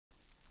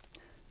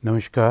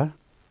Namaskar,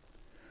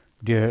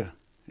 dear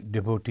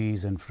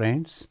devotees and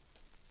friends.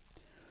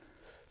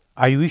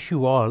 I wish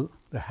you all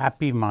a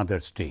happy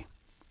Mother's Day.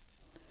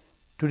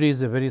 Today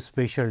is a very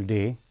special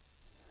day.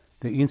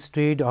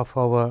 Instead of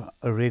our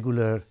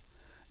regular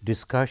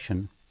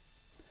discussion,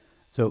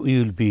 so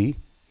we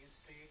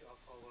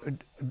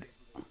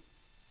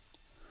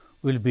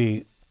will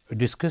be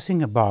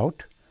discussing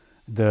about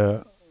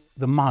the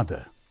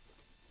mother.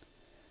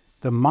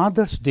 The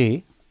Mother's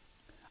Day,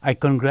 I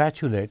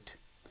congratulate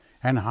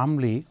and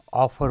humbly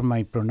offer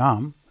my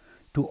pranam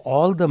to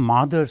all the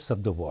mothers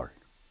of the world.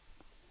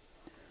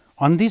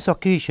 On this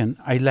occasion,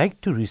 I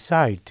like to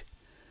recite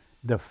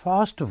the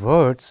first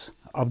words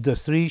of the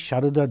Sri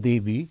Sharada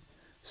Devi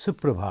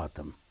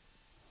Suprabhatam.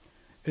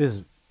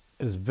 It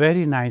is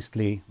very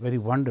nicely, very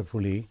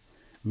wonderfully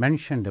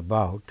mentioned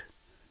about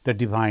the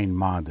Divine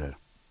Mother.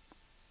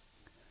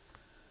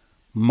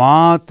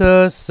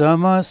 Mata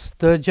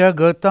samasta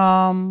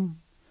jagatam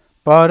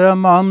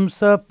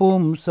paramamsa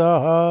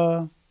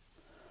pumsaha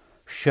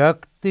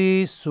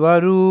Shakti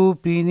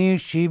Swarupini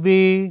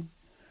Shive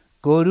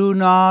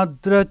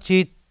Karunadra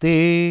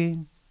Chitte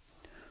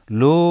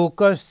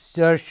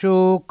Lokasya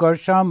Shoka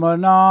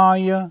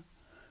Shamanaya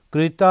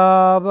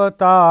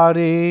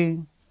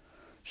Kritavatare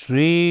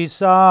Sri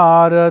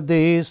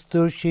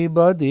Saradestu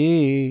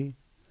Shibade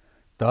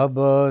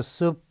Taba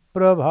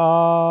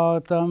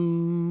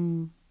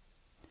Suprabhatam.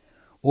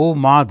 O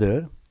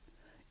Mother,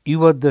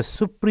 you are the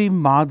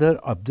Supreme Mother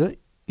of the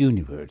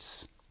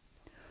universe.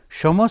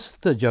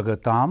 Shamasta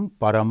Jagatam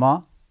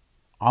Parama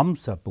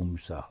Amsa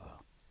Pumsaha.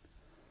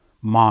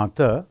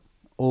 Mata,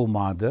 O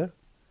Mother,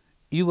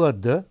 you are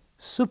the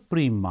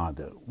Supreme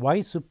Mother. Why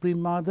Supreme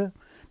Mother?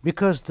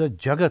 Because the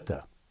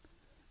Jagata,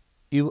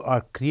 you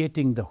are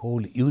creating the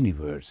whole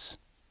universe.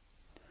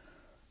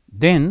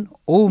 Then,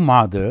 O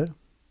Mother,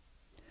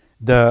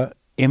 the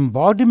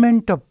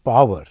embodiment of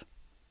power,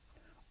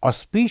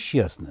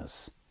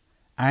 auspiciousness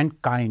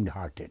and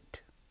kind-hearted.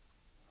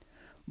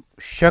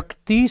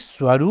 Shakti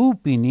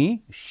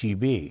Swarupini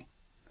Shive.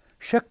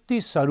 Shakti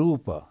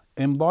Swarupa,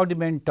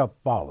 embodiment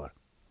of power.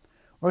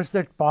 What is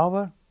that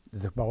power?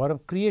 The power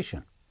of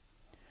creation,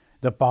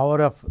 the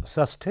power of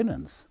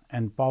sustenance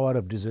and power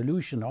of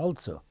dissolution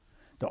also.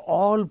 The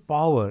all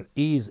power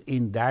is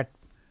in that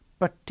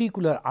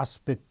particular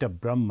aspect of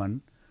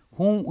Brahman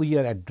whom we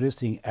are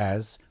addressing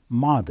as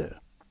Mother.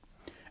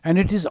 And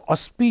it is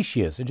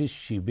auspicious, it is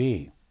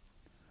Shive.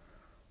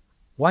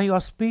 Why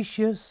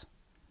auspicious?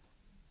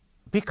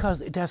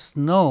 Because it has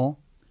no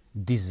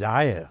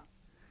desire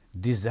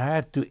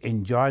to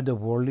enjoy the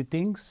worldly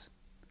things,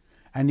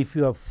 and if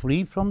you are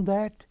free from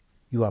that,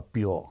 you are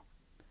pure.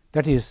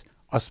 That is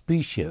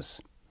auspicious.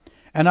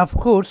 And of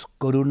course,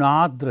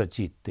 Karunadra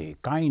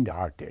Chitte,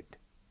 kind-hearted.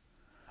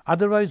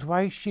 Otherwise,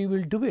 why she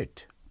will do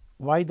it?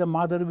 Why the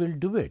Mother will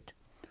do it?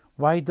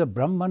 Why the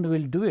Brahman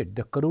will do it?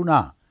 The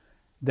Karuna,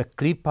 the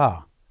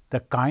Kripa, the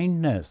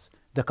kindness,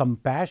 the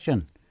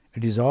compassion,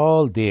 it is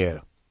all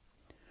there.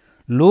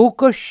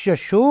 Lokasya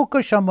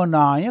shoka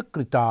shamanaya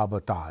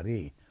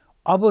kritavatare.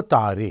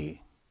 Avatare.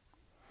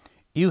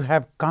 You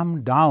have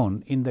come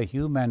down in the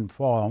human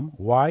form.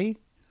 Why?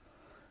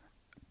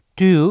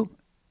 You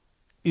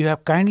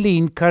have kindly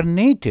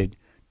incarnated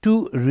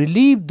to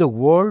relieve the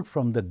world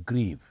from the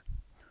grief.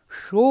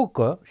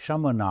 Shoka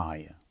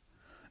shamanaya.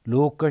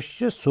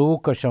 Lokasya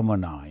soka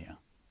shamanaya.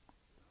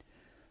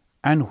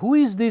 And who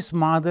is this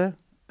Mother?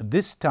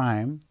 This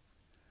time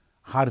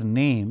her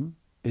name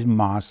is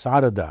Ma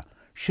Sarada.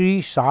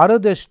 Shri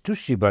Saradastu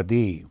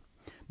Shibade,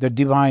 the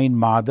Divine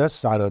Mother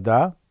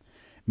Sarada.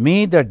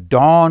 May the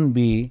dawn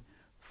be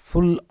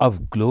full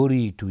of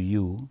glory to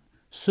you.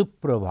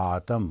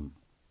 Suprabhatam.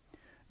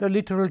 The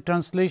literal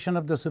translation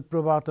of the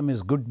Suprabhatam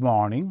is good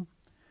morning,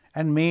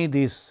 and may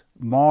this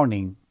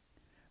morning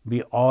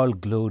be all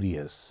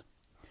glorious.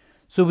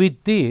 So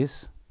with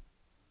this,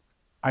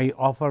 I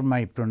offer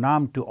my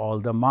pranam to all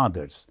the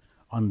mothers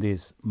on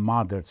this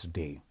Mother's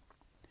Day.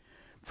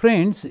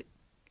 Friends,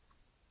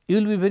 you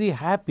will be very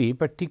happy,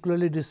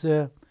 particularly this is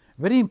a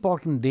very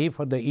important day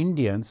for the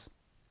Indians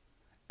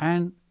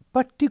and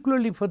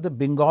particularly for the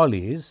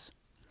Bengalis.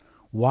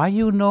 Why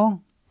you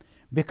know?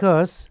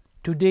 Because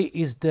today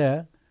is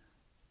the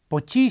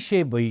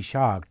Pochishe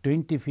Vaishak,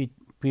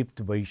 25th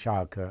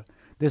Vaishak.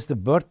 This is the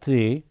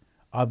birthday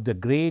of the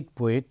great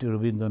poet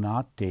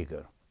Rabindranath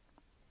Tagore.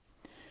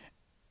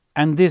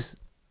 And this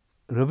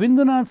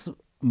Rabindranath's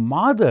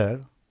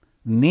mother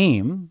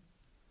name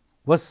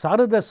was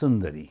Sarada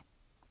Sundari.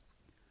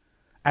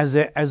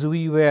 As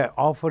we were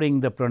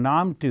offering the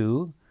pranam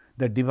to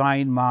the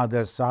Divine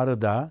Mother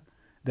Sarada,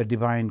 the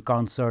divine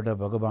consort of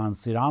Bhagavan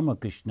Sri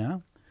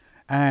Ramakrishna,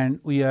 and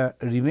we are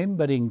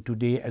remembering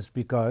today as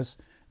because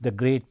the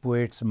great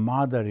poet's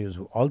mother is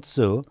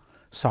also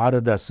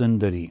Sarada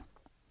Sundari.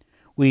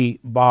 We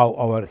bow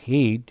our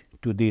head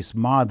to this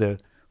mother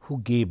who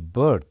gave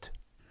birth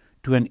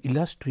to an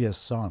illustrious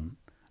son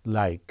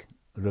like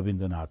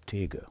Rabindranath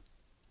Tagore.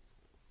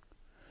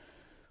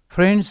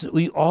 Friends,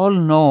 we all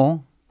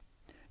know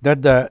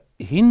that the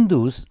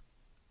Hindus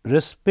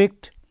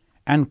respect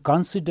and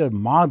consider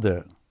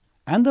mother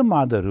and the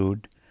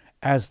motherhood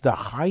as the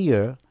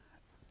higher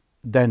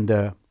than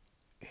the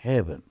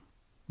heaven,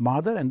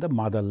 mother and the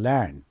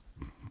motherland.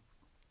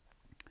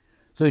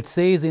 So it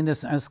says in the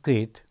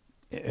Sanskrit,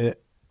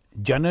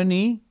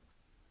 Janani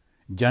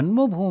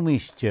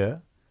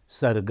Janmabhumischa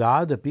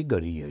Sargadapi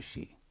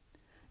Gariyashi.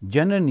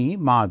 Janani,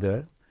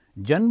 mother,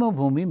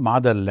 Janmabhumi,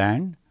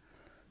 motherland,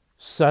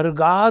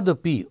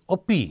 Sargadapi,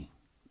 Api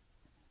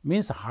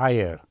means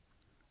higher,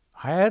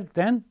 higher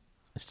than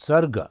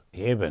Sarga,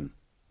 heaven,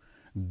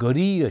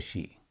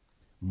 Gariyashi,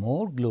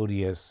 more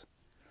glorious.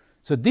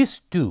 So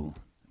these two,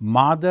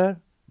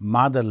 mother,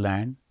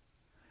 motherland,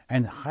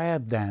 and higher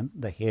than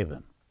the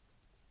heaven.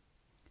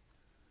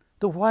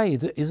 So why?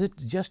 Is it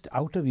just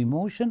out of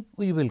emotion?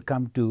 We will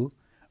come to,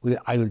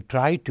 I will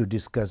try to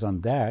discuss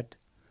on that.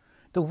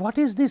 So what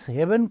is this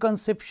heaven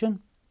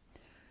conception?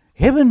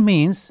 Heaven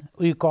means,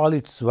 we call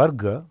it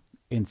Swarga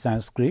in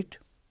Sanskrit.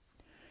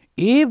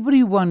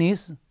 Everyone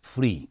is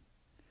free,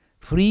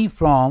 free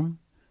from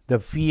the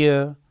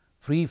fear,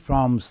 free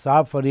from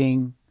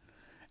suffering,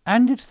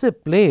 and it's a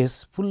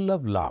place full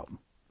of love.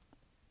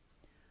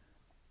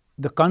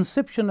 The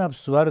conception of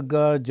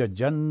Swarga, the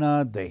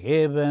Jannah, the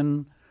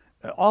heaven,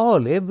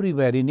 all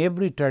everywhere in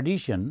every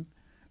tradition,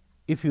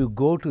 if you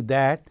go to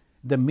that,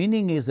 the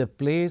meaning is a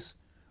place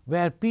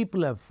where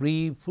people are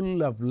free,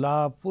 full of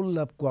love, full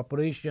of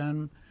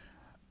cooperation,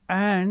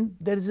 and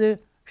there is a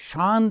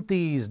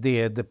Shanti is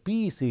there, the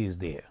peace is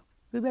there.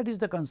 So that is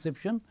the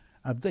conception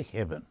of the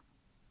heaven.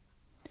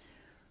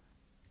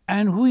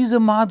 And who is a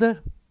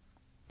mother?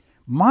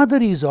 Mother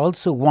is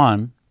also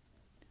one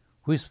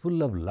who is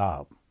full of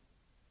love.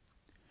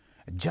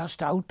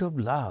 Just out of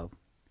love,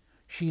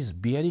 she is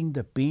bearing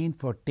the pain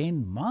for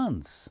 10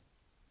 months,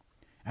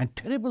 and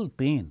terrible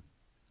pain,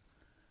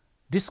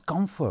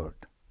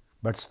 discomfort,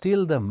 but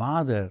still the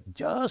mother,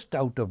 just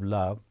out of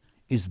love,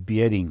 is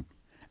bearing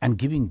and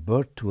giving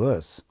birth to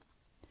us.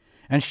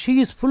 And she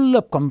is full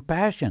of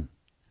compassion,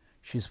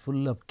 she is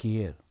full of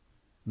care,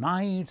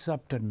 nights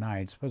after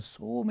nights for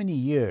so many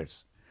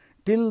years,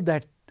 till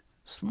that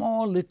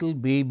small little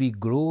baby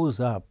grows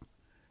up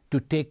to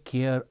take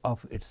care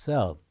of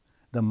itself.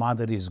 The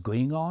mother is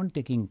going on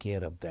taking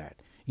care of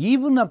that.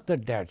 Even after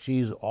that, she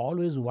is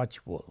always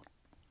watchful.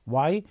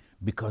 Why?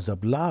 Because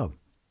of love.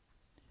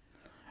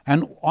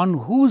 And on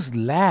whose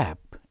lap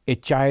a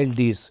child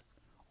is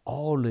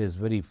always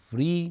very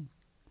free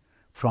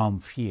from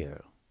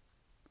fear.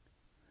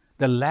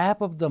 The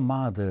lap of the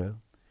mother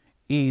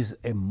is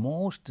a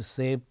most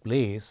safe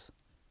place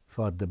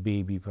for the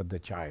baby, for the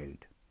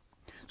child.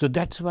 So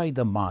that's why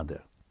the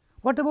mother.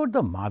 What about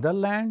the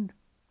motherland?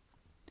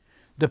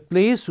 The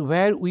place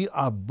where we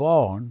are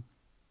born,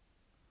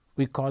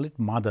 we call it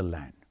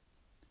motherland.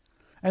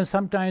 And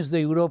sometimes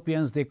the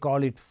Europeans, they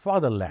call it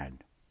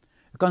fatherland,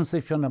 the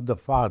conception of the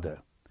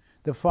father.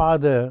 The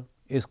father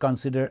is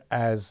considered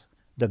as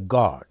the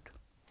God,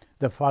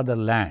 the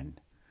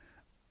fatherland.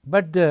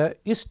 But the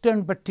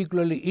Eastern,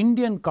 particularly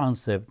Indian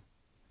concept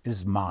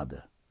is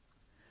mother.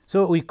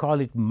 So we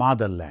call it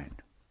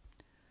motherland.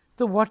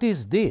 So what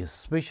is this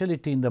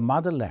speciality in the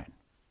motherland?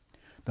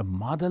 The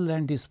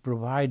motherland is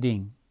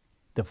providing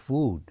the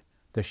food,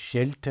 the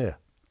shelter,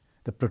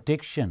 the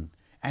protection,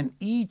 and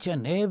each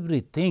and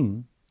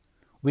everything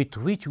with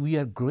which we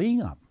are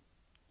growing up.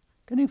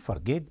 Can you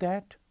forget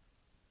that?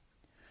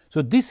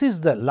 So this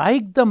is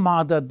like the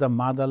mother, the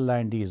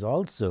motherland is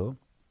also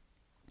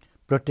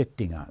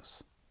protecting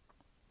us.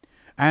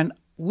 And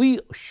we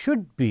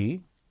should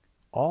be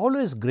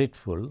always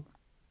grateful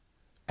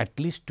at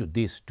least to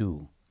these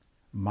two,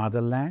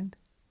 motherland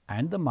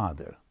and the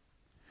mother.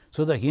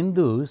 So the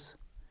Hindus,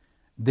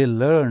 they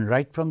learn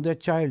right from their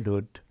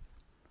childhood,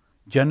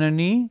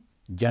 Janani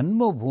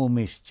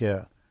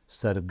Janmabhumischa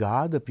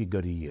Sargadapi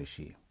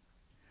Gariyashi.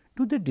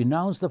 Do they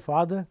denounce the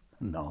father?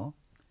 No.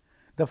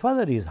 The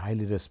father is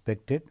highly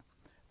respected,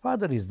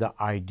 father is the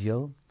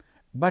ideal,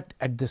 but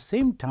at the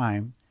same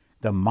time,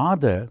 the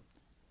mother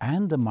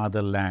and the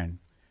motherland,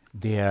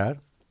 they are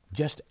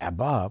just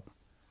above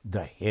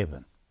the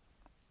heaven.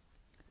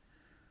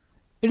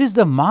 It is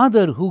the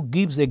mother who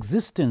gives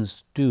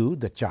existence to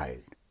the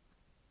child.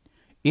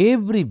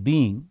 Every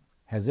being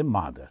has a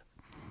mother.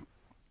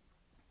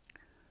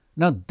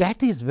 Now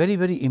that is very,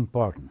 very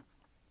important.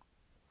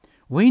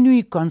 When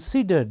we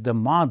consider the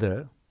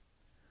mother,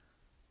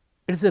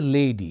 it is a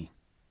lady.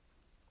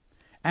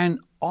 And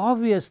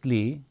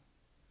obviously,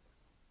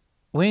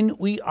 when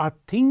we are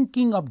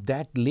thinking of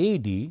that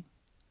lady,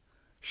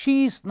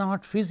 she is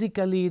not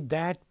physically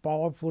that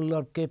powerful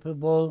or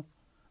capable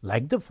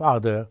like the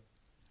father,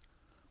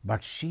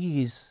 but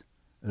she is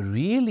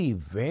really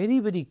very,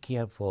 very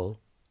careful,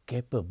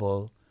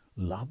 capable,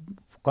 love,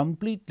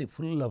 completely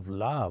full of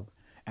love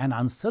and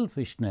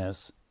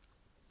unselfishness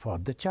for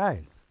the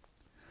child.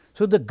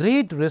 So the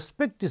great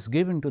respect is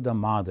given to the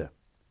mother.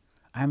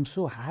 I am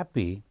so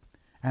happy,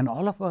 and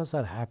all of us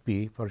are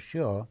happy for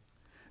sure,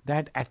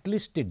 that at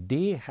least a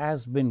day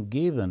has been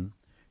given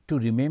to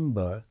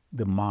remember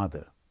the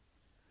mother.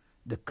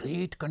 The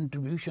great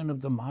contribution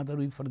of the mother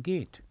we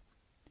forget.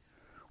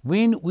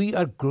 when we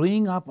are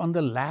growing up on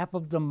the lap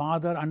of the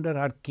mother under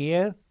her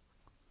care,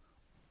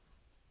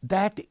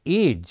 that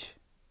age,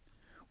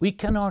 we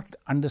cannot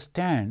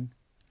understand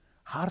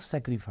her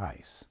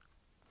sacrifice.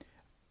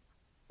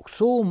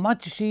 So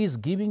much she is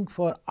giving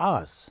for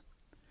us.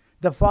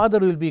 The father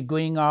will be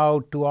going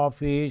out to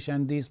office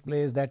and this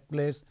place, that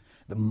place.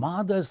 The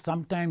mothers,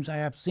 sometimes I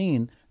have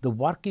seen the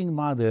working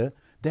mother,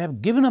 they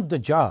have given up the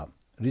job,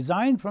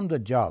 resigned from the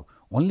job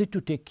only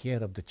to take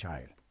care of the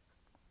child.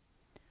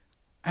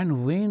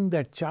 And when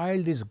that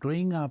child is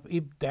growing up,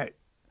 if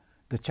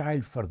the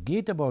child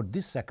forget about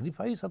this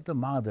sacrifice of the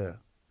mother,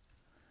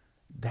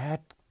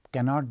 that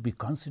cannot be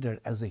considered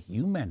as a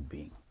human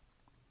being.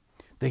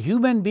 The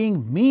human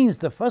being means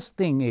the first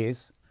thing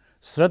is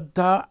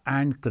Shraddha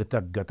and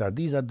Kritagnata.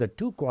 These are the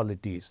two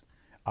qualities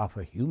of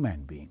a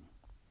human being.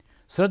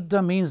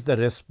 Shraddha means the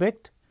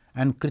respect,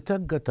 and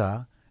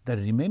Kritagnata, the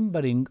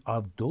remembering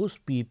of those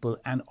people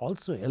and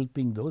also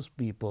helping those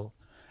people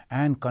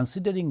and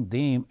considering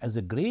them as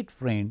a great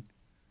friend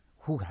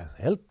who has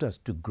helped us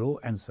to grow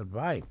and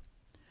survive.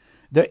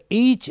 The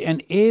each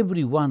and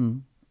every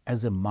one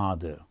as a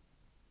mother.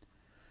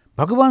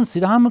 Bhagavan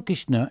Sri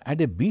Ramakrishna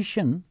had a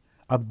vision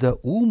of the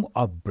womb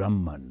of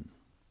Brahman.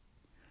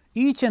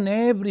 Each and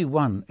every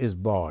one is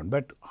born,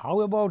 but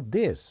how about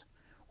this?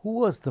 Who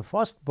was the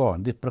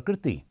firstborn? The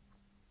Prakriti,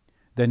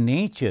 the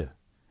nature,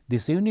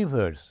 this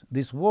universe,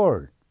 this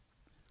world.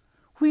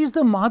 Who is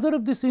the mother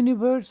of this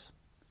universe?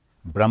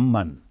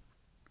 Brahman.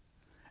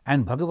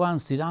 And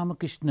Bhagavan Sri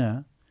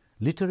Ramakrishna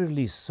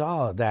literally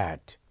saw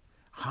that,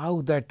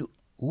 how that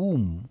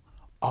womb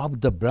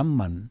of the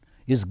Brahman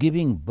is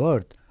giving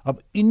birth of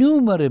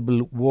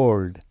innumerable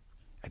world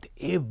at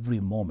every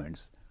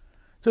moment.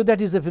 So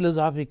that is a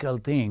philosophical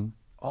thing.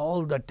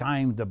 All the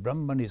time the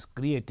Brahman is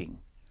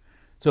creating.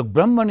 So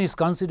Brahman is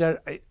considered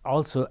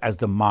also as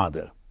the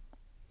mother.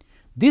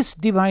 This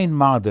divine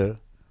mother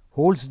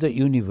holds the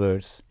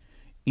universe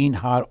in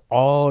her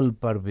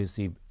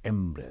all-pervasive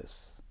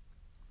embrace.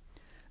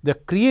 The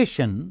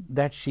creation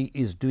that she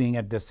is doing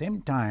at the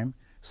same time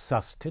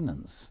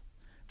sustenance.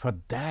 For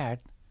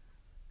that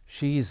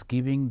she is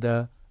giving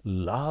the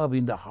love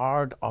in the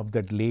heart of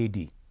that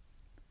lady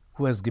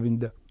who has given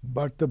the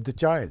birth of the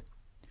child.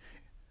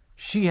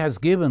 She has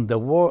given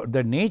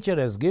the nature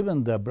has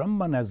given, the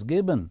Brahman has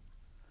given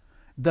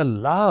the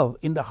love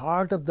in the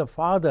heart of the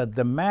father,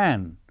 the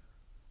man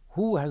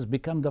who has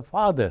become the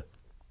father.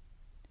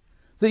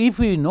 So if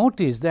we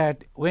notice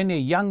that when a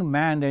young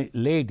man, a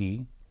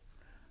lady,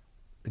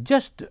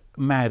 just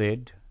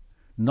married,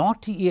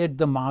 not yet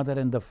the mother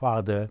and the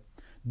father,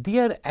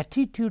 their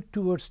attitude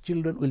towards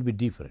children will be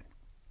different.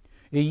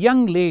 A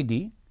young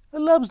lady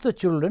loves the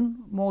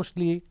children,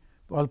 mostly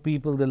all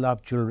people they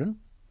love children,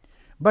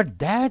 but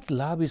that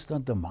love is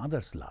not the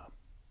mother's love.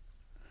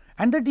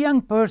 And that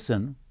young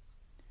person,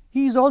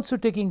 he is also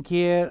taking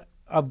care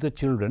of the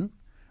children,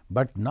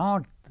 but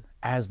not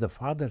as the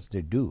fathers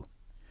they do.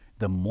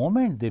 The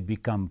moment they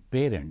become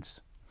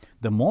parents,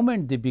 the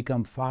moment they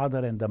become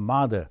father and the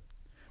mother,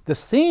 the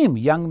same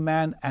young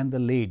man and the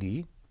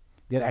lady,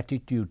 their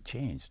attitude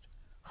changed.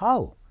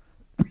 How?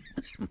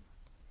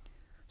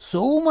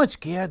 So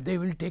much care they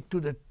will take to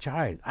the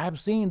child. I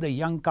have seen the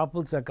young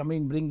couples are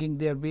coming, bringing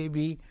their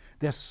baby.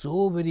 They are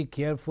so very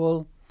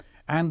careful.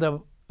 And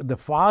the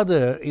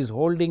father is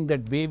holding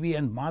that baby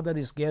and mother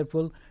is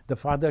careful. The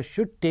father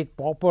should take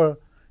proper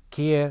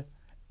care.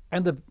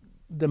 And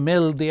the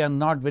male, they are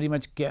not very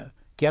much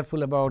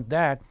careful about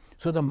that.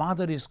 So the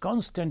mother is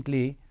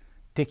constantly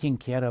taking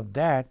care of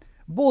that,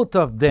 both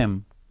of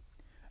them.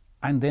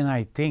 And then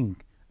I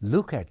think,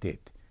 look at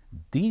it.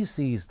 This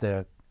is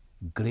the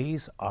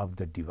grace of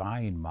the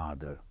Divine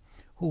Mother,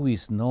 who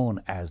is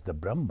known as the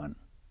Brahman.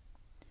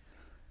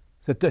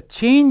 So the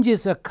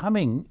changes are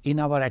coming in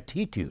our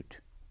attitude,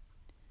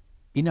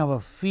 in our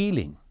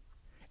feeling.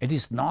 It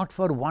is not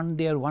for one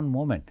day or one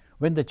moment.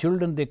 When the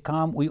children they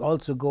come, we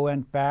also go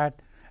and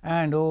pat,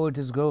 and oh, it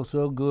is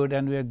so good,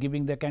 and we are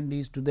giving the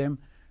candies to them,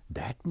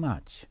 that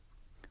much.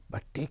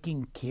 But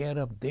taking care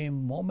of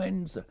them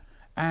moments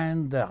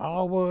and the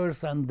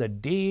hours and the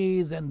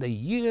days and the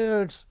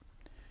years.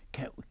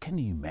 Can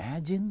you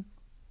imagine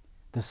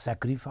the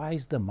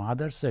sacrifice the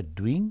mothers are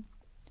doing?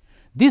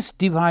 This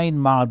Divine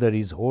Mother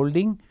is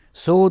holding,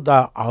 so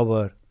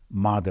our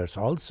mothers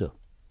also.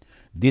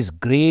 This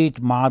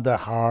great mother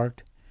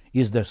heart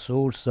is the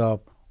source of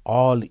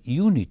all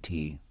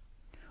unity,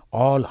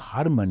 all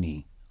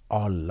harmony,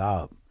 all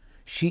love.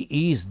 She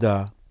is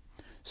the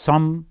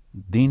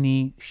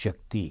Samdini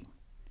Shakti.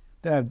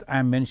 I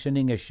am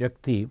mentioning a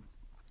Shakti.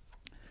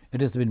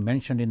 It has been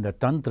mentioned in the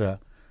Tantra.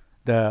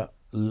 The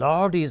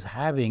Lord is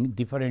having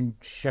different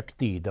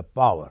Shakti, the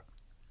power.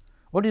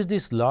 What is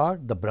this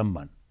Lord? The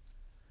Brahman.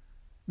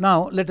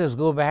 Now let us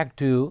go back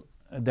to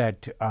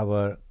that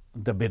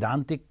the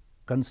Vedantic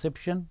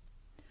conception.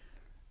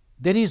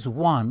 There is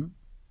one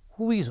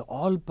who is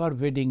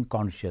all-pervading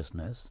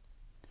consciousness,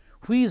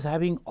 who is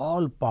having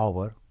all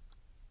power,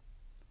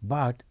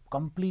 but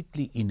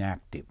completely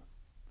inactive.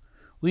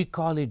 We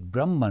call it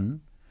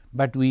Brahman,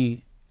 but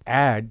we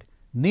add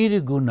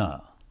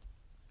Nirguna.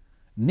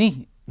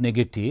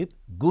 negative,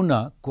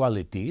 guna,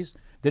 qualities.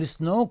 There is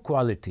no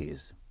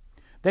qualities.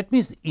 That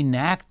means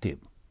inactive.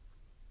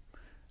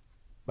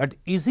 But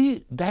is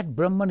that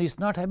Brahman is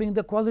not having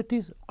the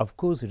qualities? Of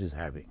course it is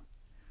having.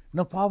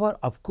 No power?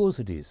 Of course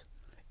it is.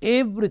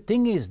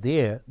 Everything is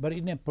there, but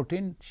in a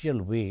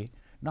potential way,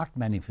 not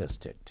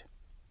manifested.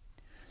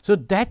 So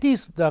that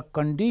is the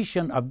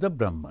condition of the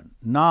Brahman.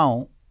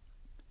 Now,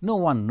 no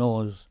one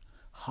knows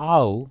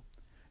how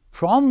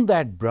from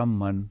that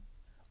Brahman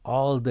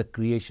all the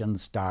creation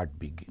start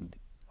beginning,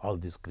 all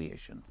this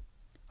creation.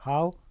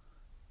 How?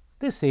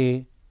 They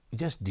say,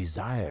 just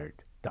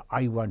desired, the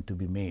I want to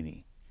be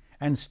many,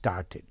 and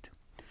started.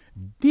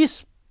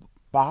 This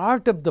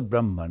part of the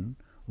Brahman,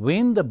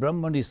 when the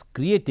Brahman is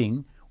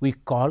creating, we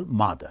call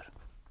mother.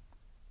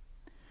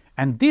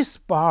 And this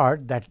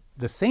part, that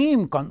the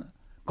same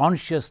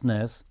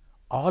consciousness,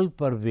 all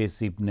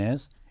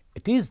pervasiveness,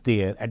 it is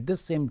there at the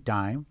same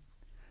time.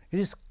 It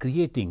is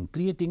creating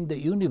the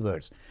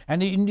universe.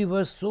 And in the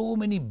universe, so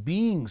many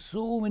beings,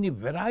 so many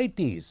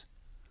varieties.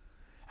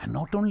 And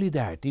not only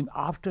that,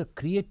 after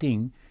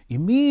creating,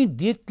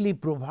 immediately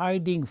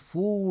providing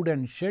food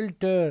and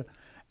shelter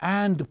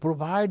and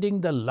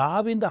providing the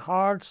love in the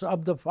hearts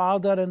of the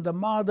father and the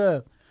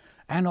mother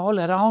and all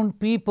around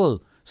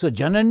people. So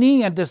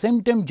Janani, at the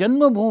same time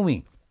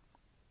Janmabhoomi.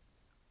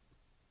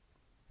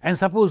 And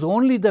suppose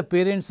only the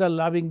parents are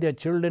loving their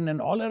children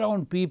and all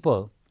around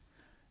people,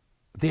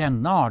 they are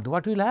not,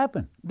 what will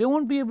happen? They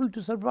won't be able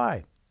to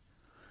survive.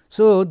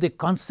 So the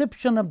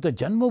conception of the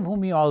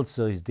Janmabhoomi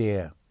also is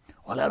there.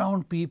 All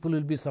around people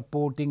will be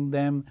supporting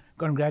them,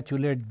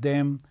 congratulate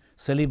them,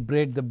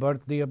 celebrate the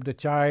birthday of the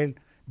child.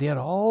 They are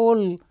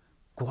all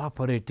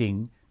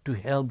cooperating to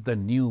help the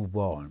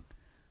newborn.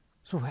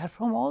 So where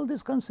from all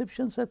these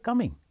conceptions are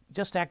coming?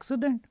 Just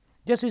accident?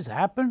 Just is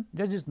happened?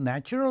 Just is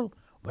natural?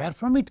 Where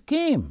from it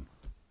came?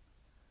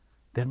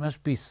 There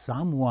must be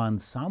someone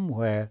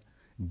somewhere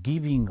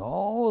giving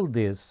all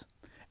this,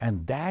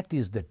 and that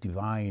is the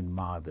Divine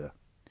Mother,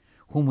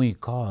 whom we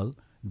call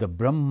the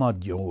Brahma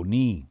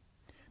Joni.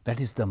 That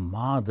is the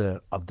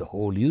mother of the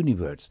whole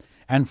universe,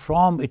 and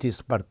from it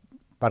is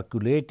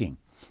percolating.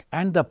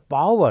 And the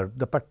power,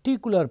 the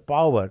particular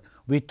power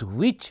with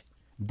which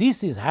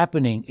this is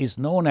happening is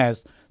known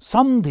as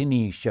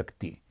Samdhini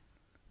Shakti.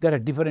 There are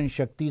different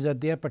Shaktis are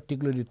there,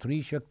 particularly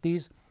 3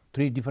 Shaktis,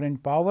 3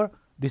 different power.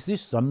 This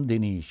is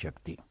Samdhini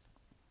Shakti.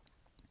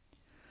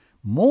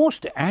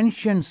 Most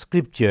ancient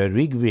scripture,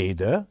 Rig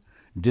Veda,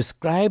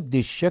 describe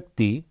this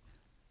Shakti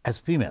as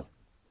female,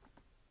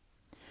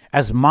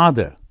 as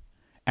mother,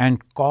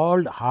 and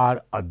called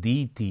her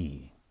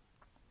Aditi.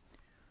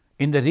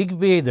 In the Rig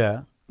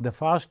Veda, the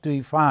first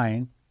we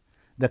find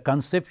the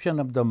conception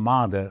of the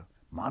mother,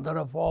 mother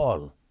of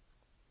all,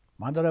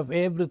 mother of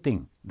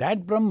everything,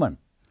 that Brahman.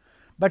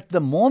 But the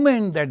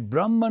moment that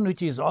Brahman,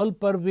 which is all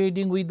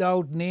pervading,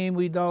 without name,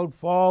 without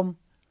form,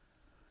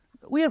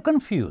 we are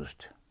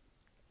confused.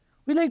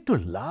 We like to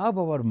love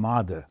our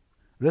mother,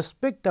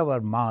 respect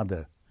our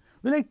mother.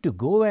 We like to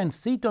go and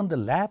sit on the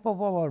lap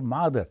of our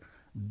mother.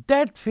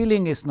 That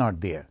feeling is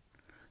not there.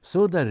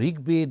 So the Rig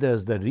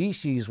Vedas, the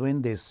Rishis,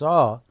 when they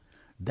saw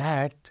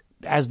that,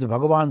 as the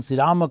Bhagavan Sri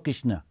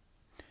Ramakrishna,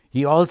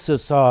 he also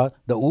saw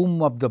the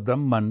womb of the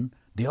Brahman,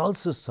 they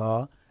also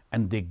saw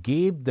and they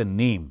gave the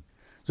name.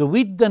 So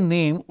with the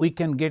name, we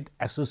can get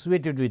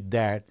associated with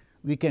that,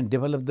 we can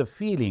develop the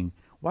feeling.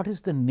 What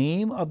is the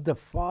name of the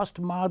first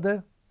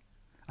mother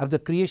of the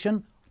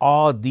creation?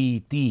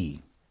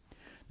 Aditi.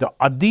 The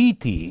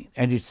Aditi,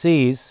 and it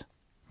says,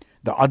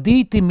 the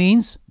Aditi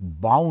means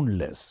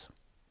boundless.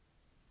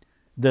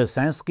 The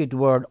Sanskrit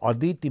word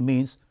Aditi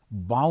means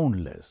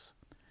boundless,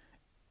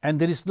 and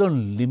there is no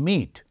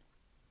limit.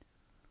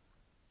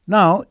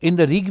 Now, in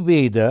the Rig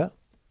Veda,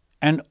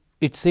 and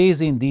it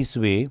says in this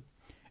way,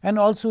 and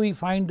also we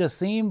find the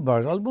same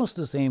verse, almost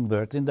the same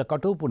verse in the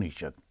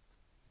Kathopanishad.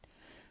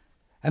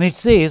 And it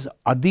says,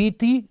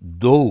 Aditi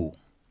Do,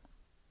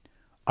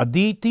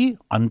 Aditi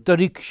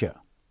Antariksha,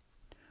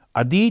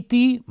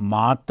 Aditi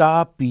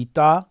Mata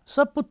Pita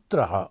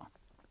Saputraha,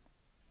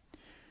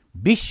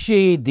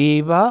 Vishye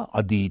Deva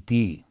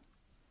Aditi,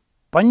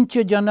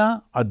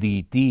 Panchajana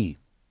Aditi,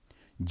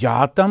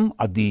 Jatam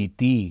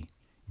Aditi,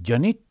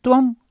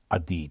 Janitvam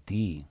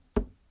Aditi.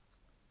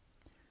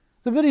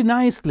 So very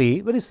nicely,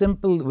 very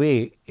simple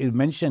way is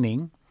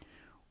mentioning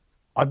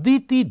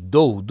Aditi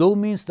Do. Do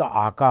means the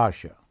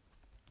Akasha.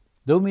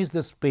 Do means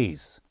the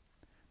space.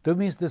 Do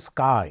means the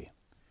sky.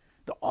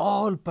 The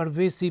all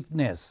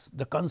pervasiveness,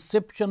 the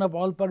conception of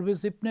all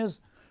pervasiveness,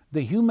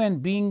 the human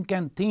being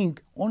can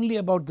think only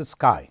about the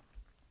sky.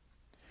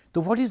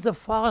 So what is the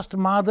first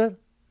mother?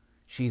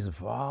 She is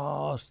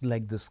vast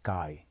like the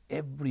sky,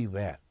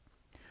 everywhere.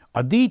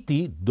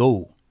 Aditi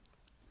Do.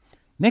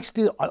 Next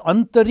is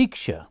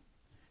Antariksha.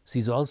 She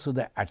is also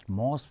the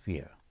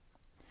atmosphere.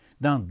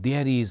 Now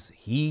there is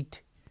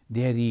heat,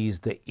 there is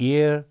the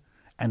air,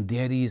 and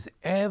there is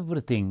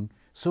everything,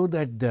 so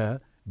that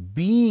the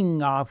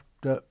being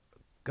after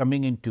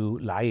coming into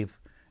life,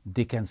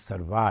 they can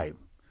survive.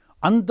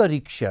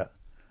 Antariksha.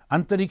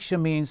 Antariksha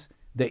means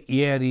The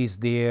air is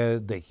there,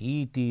 the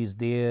heat is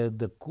there,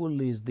 the cool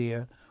is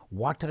there,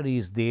 water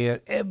is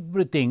there,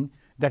 everything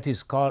that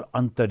is called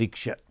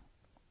antariksha.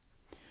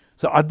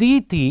 So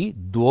aditi,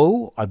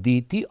 dvau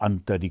aditi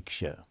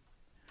antariksha.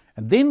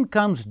 And then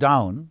comes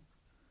down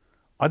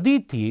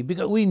aditi,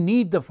 because we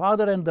need the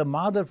father and the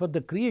mother for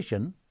the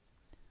creation.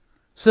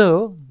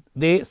 So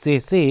they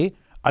say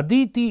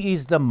aditi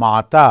is the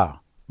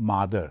mata,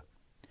 mother,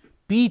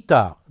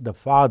 pita, the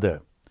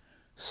father,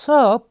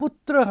 sa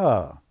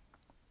putraha.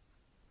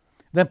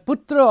 The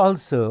putra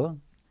also,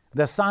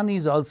 the son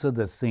is also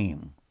the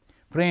same.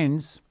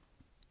 Friends,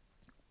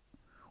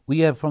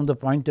 we are from the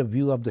point of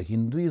view of the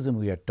Hinduism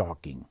we are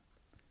talking,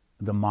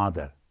 the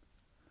mother.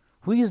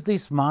 Who is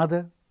this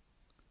mother?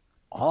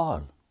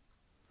 All.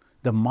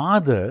 The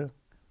mother,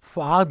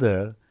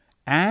 father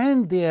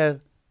and their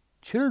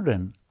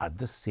children are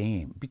the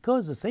same,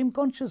 because the same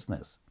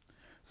consciousness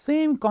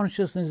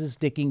is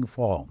taking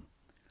form.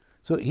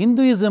 So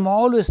Hinduism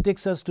always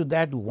takes us to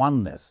that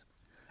oneness.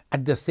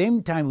 At the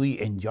same time, we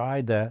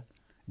enjoy the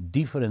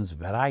different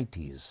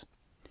varieties.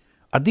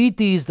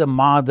 Aditi is the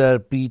mother,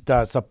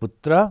 pita,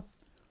 saputra.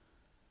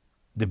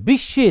 The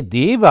Bishye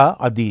Deva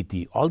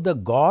Aditi, all the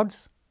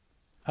gods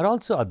are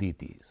also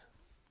Aditis.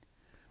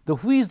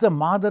 Who is the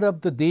mother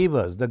of the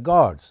Devas, the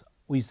gods?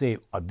 We say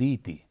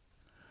Aditi.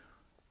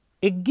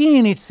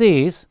 Again it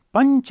says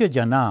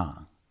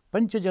Panchajana.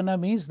 Panchajana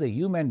means the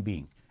human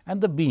being and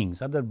the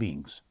beings, other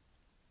beings.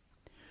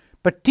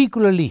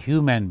 Particularly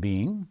human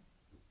being.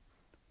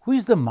 Who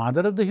is the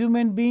mother of the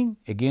human being?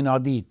 Again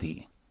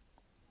Aditi.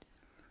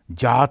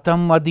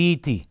 Jatam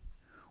Aditi.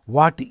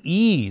 What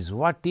is,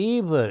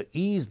 whatever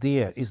is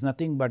there is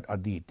nothing but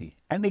Aditi.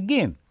 And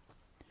again,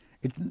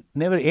 it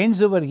never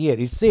ends over here.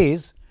 It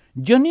says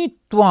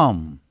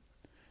Janitvam,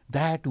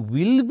 that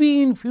will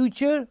be in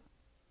future,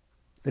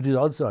 that is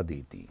also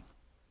Aditi.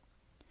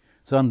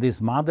 So on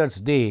this Mother's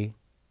Day,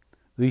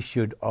 we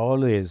should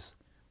always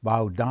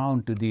bow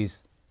down to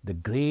this, the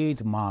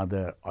great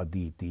Mother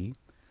Aditi,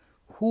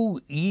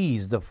 who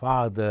is the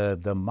father,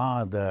 the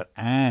mother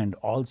and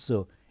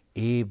also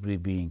every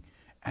being.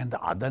 And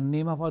the other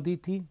name of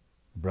Aditi?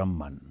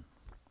 Brahman.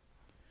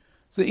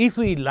 So if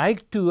we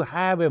like to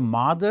have a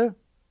mother,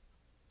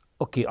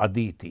 okay,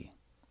 Aditi.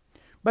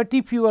 But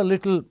if you are a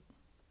little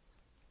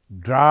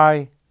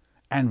dry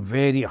and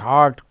very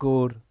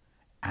hardcore,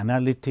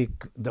 analytic,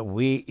 the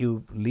way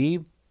you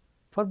live,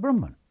 for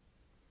Brahman.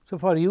 So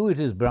for you it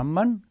is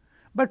Brahman,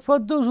 but for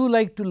those who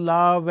like to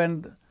love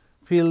and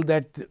feel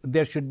that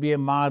there should be a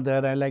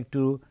mother, I like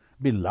to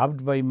be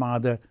loved by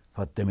mother,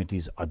 for them it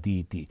is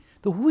Aditi.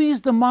 So who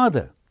is the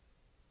mother?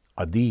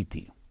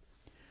 Aditi.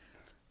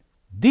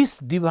 This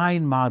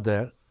divine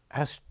mother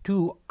has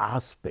two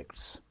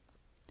aspects.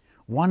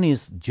 One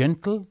is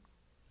gentle,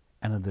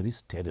 another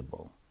is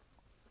terrible.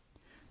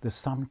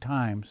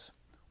 Sometimes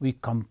we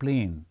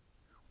complain,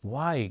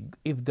 why,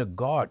 if the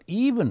God,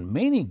 even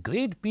many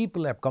great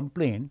people have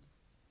complained,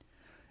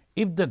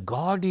 if the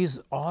God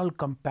is all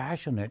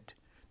compassionate,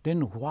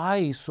 then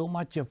why so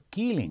much of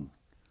killing,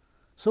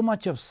 so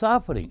much of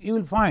suffering? You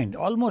will find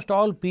almost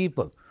all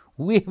people,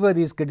 whoever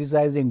is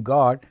criticizing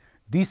God,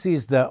 this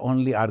is the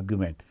only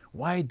argument.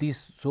 Why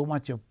this so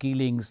much of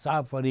killing,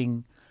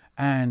 suffering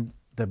and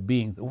the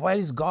being? Why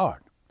is God?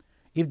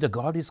 If the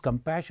God is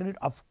compassionate,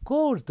 of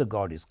course the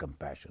God is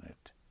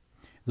compassionate.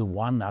 The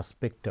one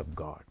aspect of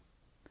God.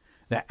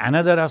 The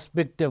another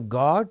aspect of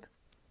God,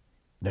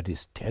 that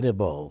is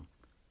terrible.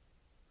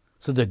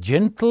 So the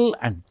gentle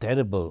and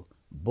terrible,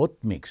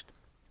 both mixed.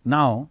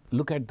 Now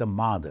look at the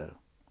mother.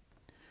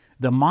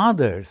 The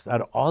mothers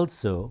are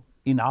also,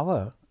 in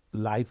our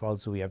life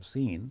also we have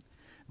seen,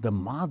 the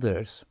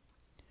mothers,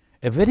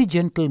 a very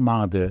gentle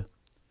mother,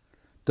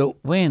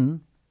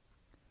 when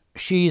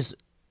she is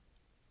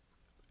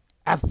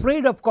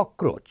afraid of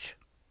cockroach,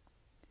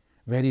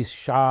 very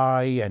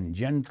shy and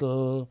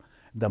gentle,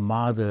 the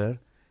mother,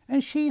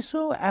 and she is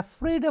so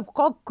afraid of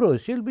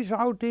cockroach, she will be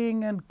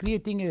shouting and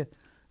creating a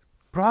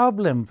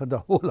problem for the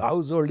whole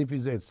household if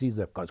she sees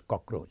a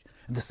cockroach.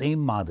 And the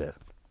same mother,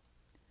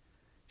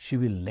 she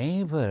will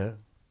never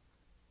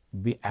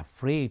be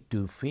afraid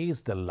to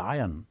face the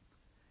lion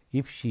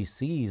if she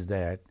sees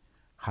that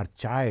her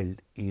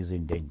child is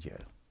in danger.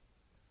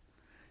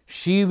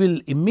 She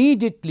will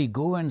immediately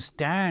go and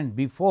stand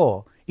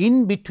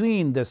in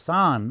between the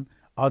son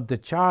or the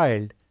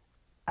child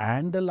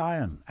and the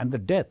lion and the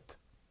death.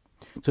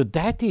 So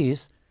that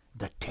is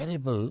the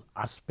terrible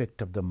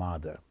aspect of the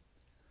mother.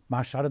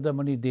 Ma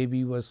Sharadamani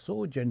Devi was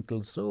so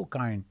gentle, so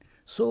kind,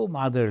 so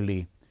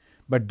motherly.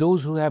 But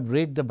those who have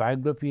read the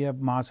biography of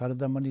Ma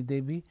Sharadamani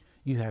Devi,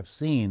 you have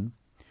seen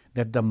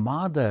that the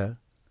mother,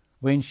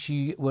 when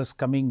she was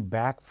coming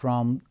back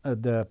from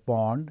the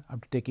pond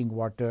after taking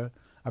water,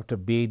 after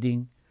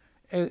bathing,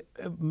 a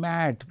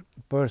mad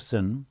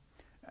person,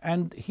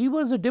 and he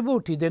was a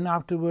devotee. Then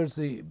afterwards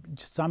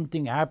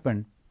something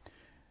happened.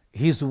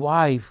 His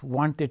wife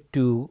wanted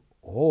to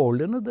hold,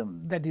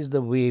 that is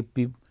the way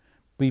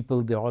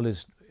people they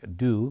always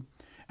do,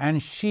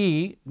 and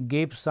she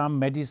gave some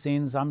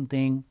medicine,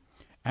 something,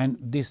 and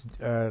this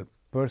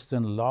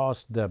person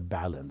lost the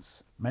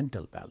balance,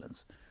 mental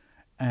balance,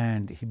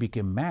 and he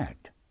became mad.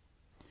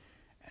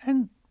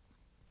 And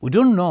we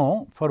don't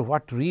know for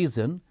what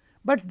reason,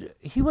 but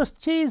he was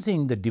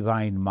chasing the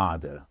Divine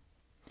Mother.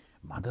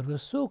 Mother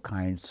was so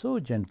kind, so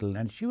gentle,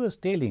 and she was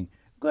telling,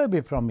 go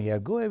away from here,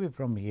 go away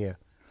from here.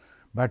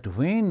 But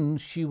when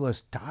she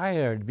was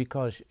tired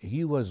because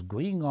he was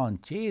going on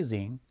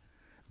chasing,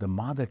 the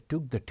mother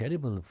took the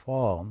terrible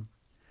form,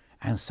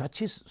 and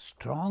such a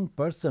strong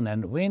person.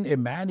 And when a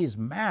man is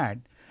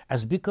mad,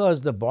 as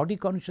because the body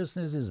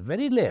consciousness is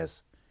very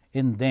less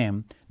in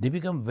them, they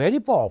become very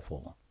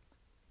powerful.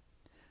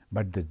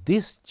 But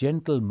this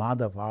gentle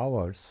mother of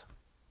ours,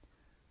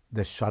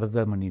 the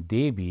Sharadamani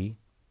Devi,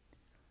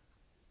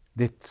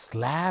 they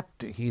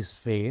slapped his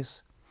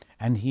face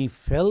and he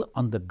fell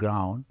on the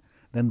ground.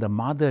 Then the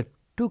mother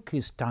took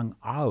his tongue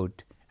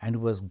out and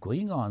was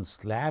going on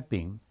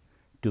slapping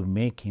to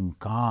make him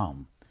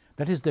calm.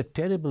 That is the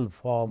terrible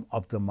form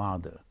of the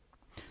mother.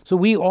 So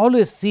we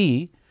always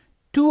see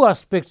two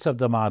aspects of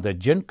the mother,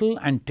 gentle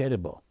and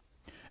terrible.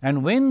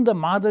 And when the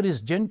mother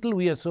is gentle,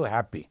 we are so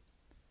happy.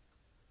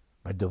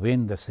 But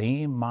when the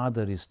same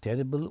mother is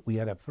terrible, we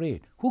are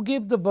afraid. Who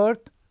gave the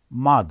birth?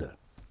 Mother.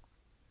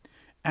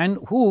 And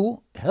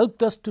who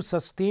helped us to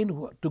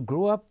sustain, to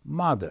grow up?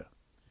 Mother.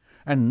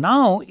 And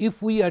now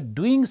if we are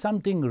doing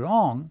something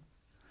wrong,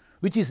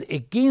 which is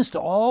against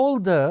all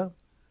the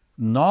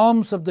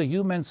norms of the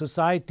human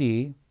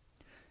society,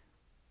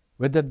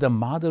 whether the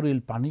mother will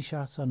punish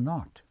us or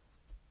not.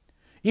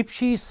 If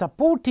she is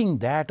supporting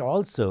that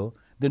also,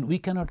 then we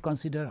cannot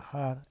consider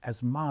her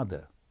as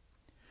mother.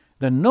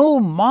 Then no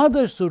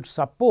mother should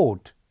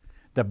support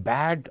the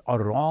bad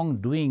or wrong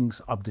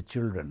doings of the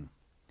children.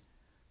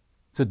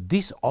 So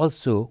this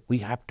also we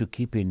have to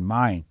keep in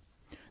mind.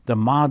 The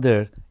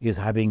mother is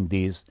having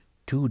these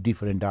two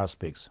different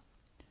aspects.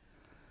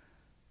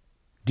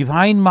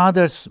 Divine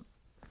Mother's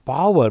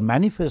power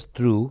manifests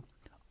through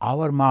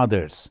our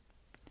mothers.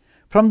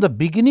 From the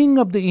beginning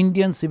of the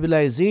Indian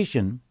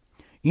civilization,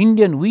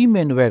 Indian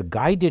women were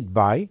guided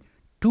by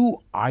two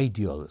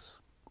ideals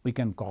we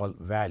can call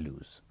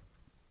values.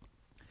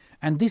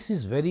 And this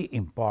is very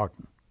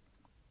important.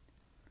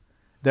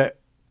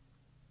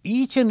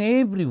 Each and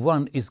every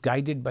one is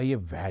guided by a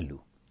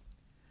value.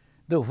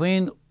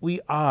 When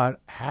we are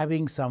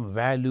having some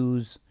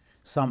values,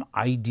 some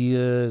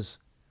ideas,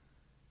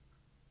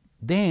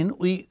 then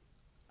we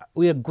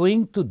are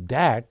going to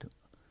that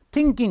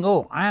thinking,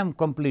 oh, I am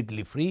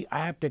completely free,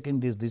 I have taken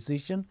this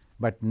decision.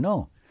 But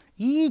no,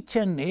 each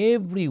and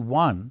every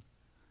one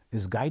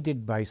is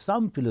guided by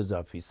some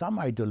philosophy, some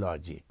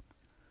ideology,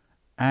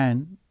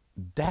 and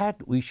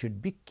that we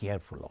should be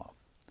careful of.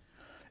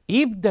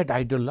 If that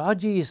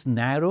ideology is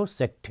narrow,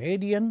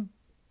 sectarian,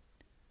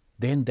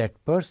 then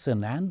that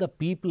person and the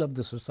people of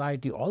the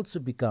society also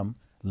become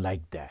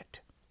like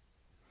that.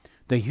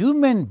 The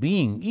human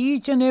being,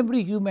 each and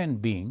every human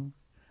being,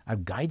 are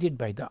guided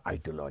by the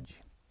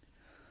ideology.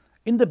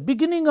 In the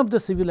beginning of the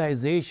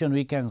civilization,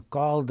 we can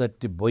call that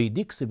the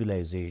Vedic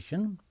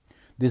civilization.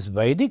 This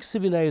Vedic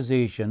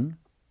civilization,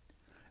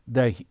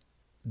 the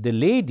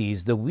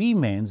ladies, the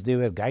women, they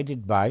were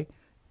guided by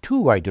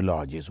two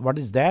ideologies. What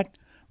is that?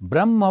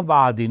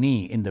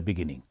 Brahmavadini in the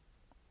beginning.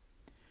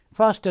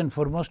 First and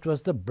foremost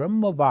was the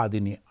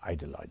Brahmavadini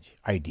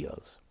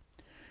ideals.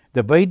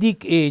 The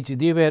Vedic age,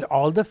 they were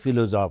all the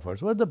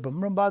philosophers. What the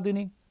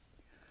Brahmavadini?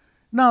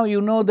 Now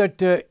you know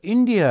that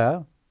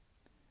India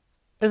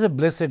is a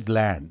blessed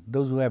land.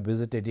 Those who have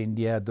visited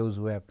India, those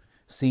who have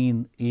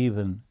seen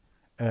even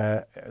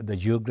the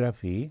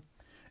geography,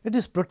 it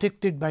is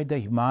protected by the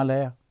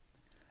Himalaya,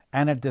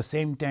 and at the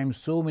same time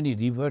so many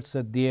rivers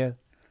are there,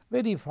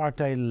 very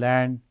fertile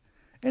land,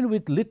 and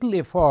with little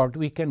effort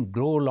we can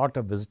grow a lot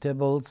of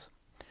vegetables.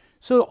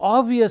 So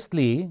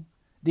obviously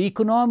the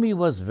economy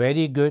was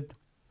very good,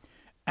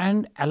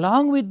 and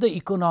along with the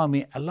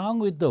economy, along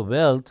with the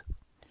wealth,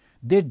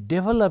 they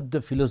developed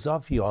the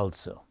philosophy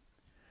also.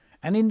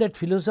 And in that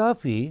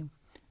philosophy,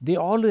 they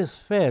always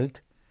felt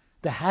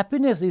the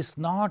happiness is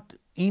not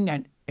in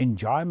an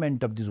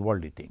enjoyment of these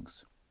worldly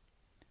things.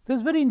 This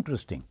is very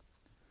interesting.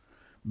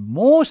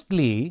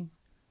 Mostly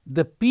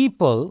the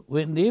people,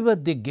 whenever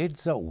they get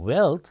some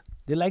wealth,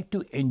 they like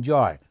to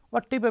enjoy.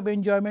 What type of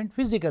enjoyment?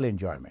 Physical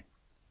enjoyment.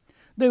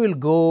 They will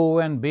go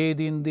and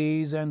bathe in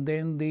these and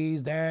then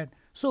these, that.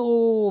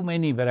 So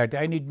many varieties.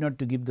 I need not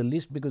to give the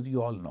list because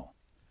you all know.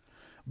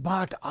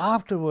 But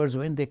afterwards,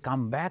 when they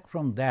come back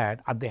from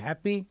that, are they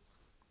happy?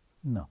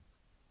 No.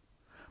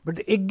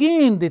 But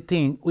again they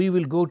think, we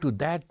will go to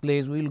that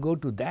place, we will go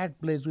to that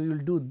place, we will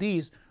do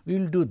this, we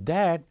will do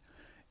that.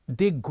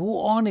 They go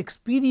on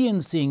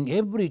experiencing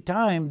every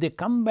time they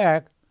come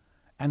back,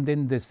 and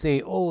then they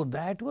say, oh,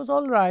 that was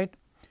all right.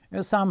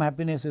 Some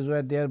happinesses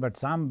were there, but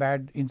some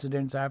bad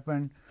incidents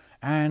happened,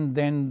 and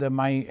then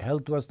my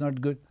health was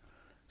not good.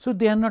 So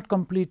they are not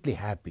completely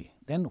happy.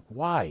 Then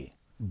why?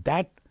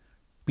 That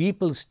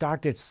people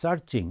started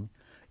searching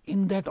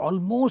in that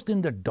almost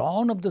in the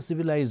dawn of the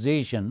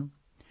civilization,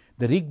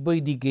 the Rig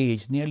Vedic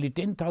age, nearly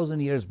 10,000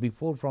 years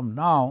before from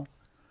now,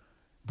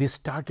 they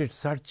started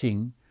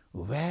searching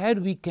where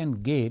we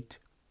can get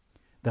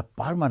the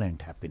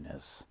permanent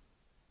happiness,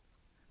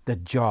 the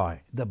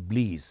joy, the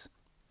bliss.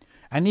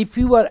 And if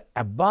you are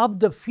above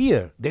the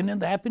fear, then in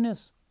the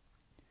happiness.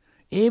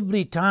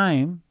 Every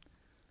time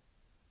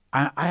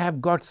I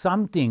have got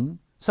something,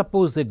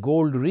 suppose a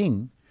gold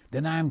ring,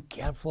 then I am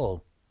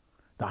careful.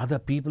 The other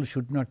people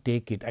should not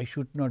take it. I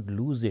should not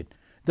lose it.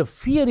 The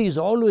fear is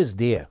always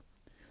there.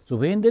 So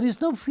when there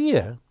is no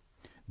fear,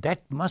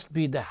 that must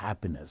be the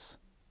happiness,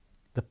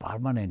 the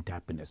permanent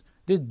happiness.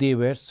 They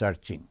were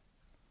searching.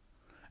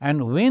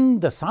 And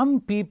when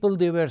some people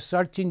they were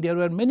searching, there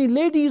were many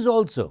ladies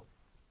also.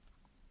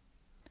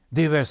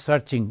 They were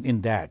searching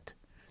in that.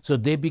 So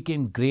they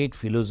became great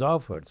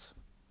philosophers.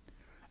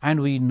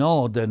 And we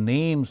know the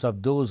names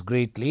of those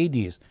great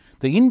ladies.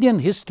 The Indian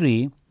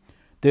history,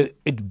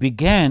 it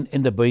began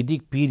in the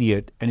Vedic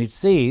period, and it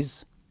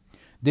says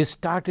they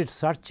started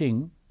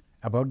searching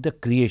about the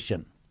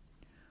creation.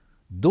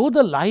 Though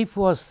the life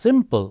was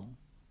simple,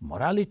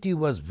 morality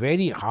was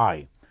very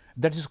high.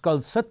 That is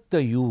called Satya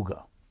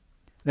Yuga.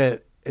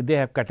 They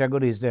have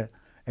categories there,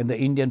 and the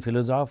Indian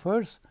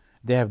philosophers,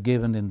 they have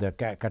given in the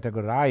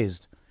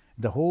categorized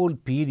the whole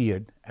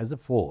period as a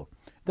four.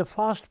 The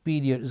first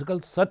period is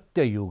called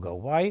Satya Yuga.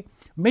 Why?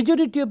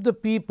 Majority of the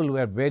people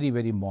were very,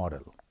 very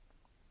moral.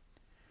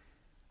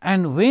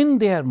 And when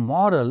they are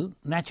moral,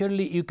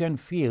 naturally you can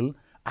feel,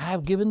 I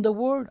have given the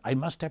word, I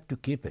must have to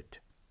keep it.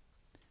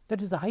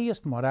 That is the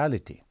highest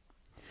morality.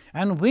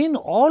 And when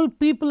all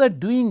people are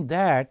doing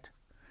that,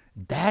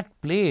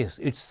 that place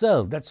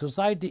itself, that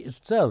society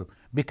itself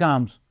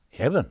becomes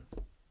heaven.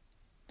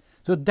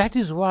 So that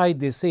is why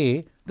they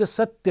say the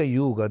Satya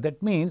Yuga.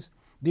 That means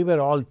they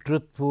were all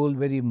truthful,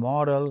 very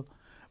moral.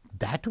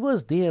 That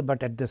was there,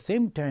 but at the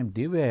same time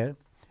they were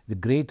the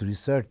great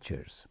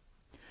researchers.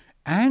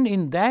 And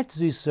in that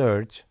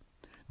research,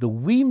 the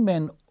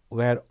women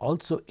were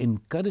also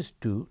encouraged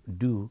to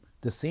do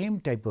the same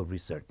type of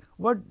research.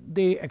 What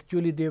they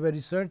were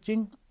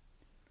researching?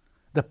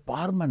 The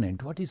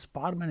permanent. What is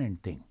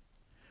permanent thing?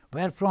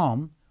 Where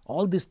from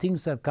all these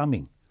things are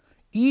coming.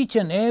 Each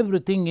and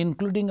everything,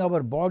 including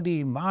our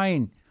body,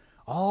 mind,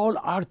 all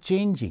are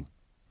changing.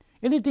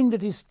 Anything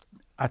that is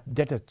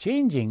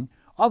changing,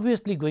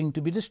 obviously going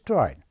to be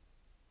destroyed.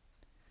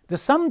 The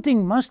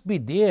something must be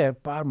there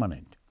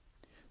permanent.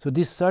 So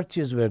these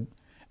searches were,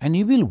 and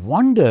you will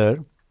wonder,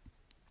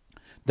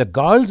 the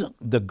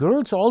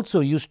girls also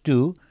used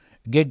to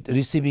get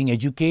receiving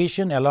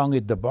education along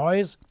with the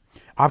boys.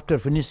 After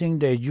finishing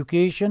the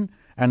education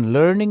and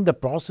learning the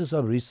process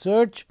of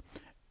research,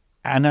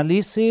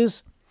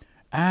 analysis,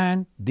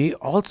 and they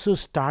also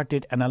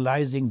started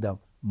analyzing the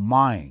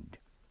mind.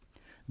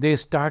 They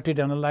started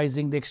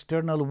analyzing the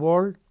external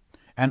world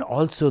and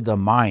also the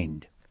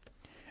mind.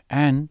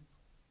 And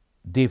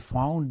they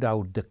found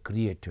out the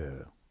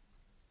Creator.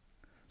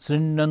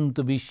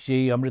 Srinnantu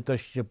vishye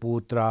amritasya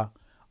putra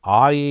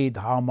aye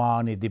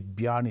dhamani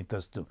divyani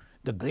tastu.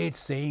 The great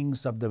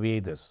sayings of the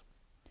Vedas.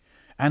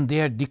 And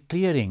they are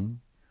declaring,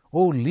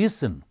 oh,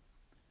 listen,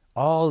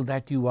 all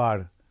that you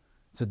are,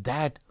 so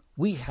that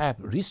we have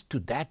reached to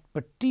that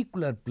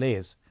particular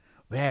place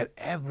where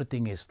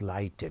everything is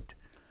lighted.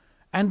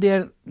 And they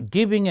are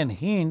giving a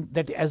hint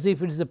that as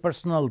if it is a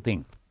personal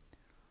thing.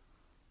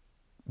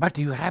 But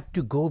you have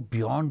to go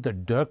beyond the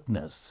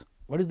darkness.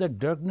 What is the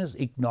darkness?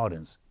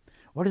 Ignorance.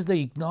 What is the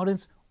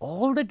ignorance?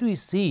 All that we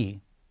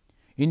see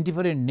in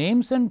different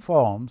names and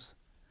forms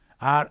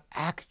are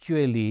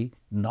actually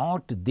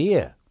not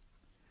there.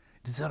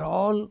 These are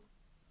all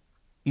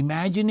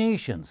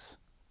imaginations.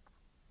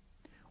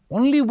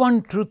 Only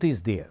one truth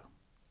is there.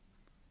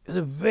 It's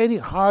very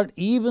hard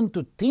even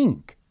to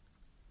think.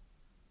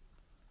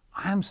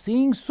 I am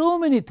seeing so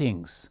many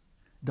things.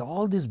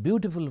 All these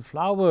beautiful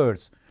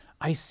flowers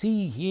I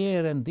see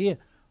here and there,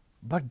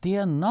 but they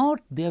are not,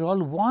 they are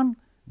all one.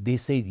 They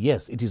say,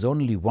 yes, it is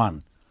only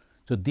one.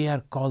 So they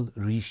are called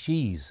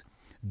rishis.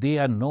 They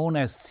are known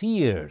as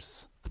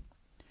seers.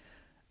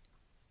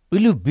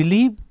 Will you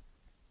believe?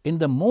 In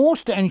the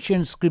most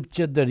ancient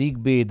scripture, the Rig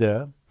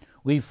Veda,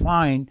 we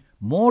find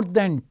more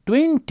than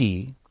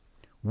 20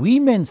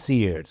 women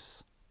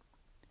seers.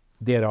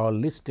 They are all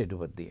listed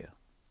over there.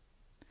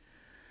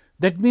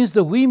 That means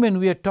the women,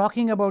 we are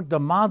talking about the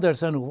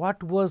mothers, and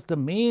what was the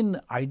main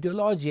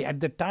ideology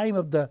at the time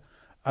of the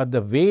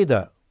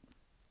Veda?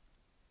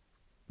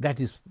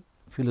 That is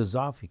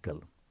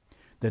philosophical.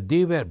 That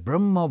they were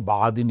Brahma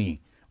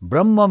Vadini.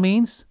 Brahma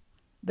means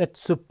that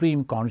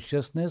supreme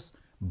consciousness.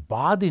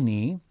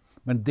 Vadini,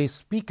 when they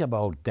speak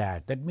about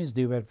that, that means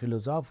they were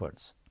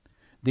philosophers.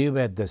 They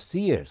were the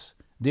seers.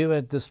 They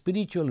were the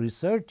spiritual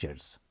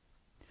researchers.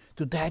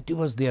 So that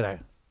was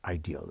their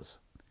ideals.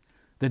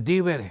 That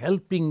they were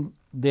helping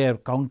their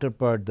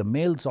counterpart, the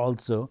males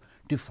also,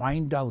 to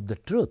find out the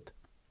truth.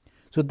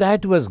 So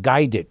that was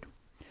guided.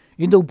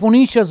 In the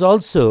Upanishads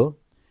also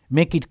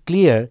make it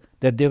clear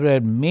that there were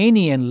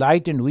many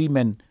enlightened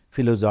women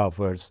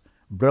philosophers,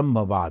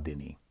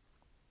 Brahmavadini.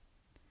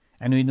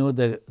 And we know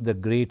the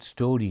great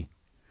story.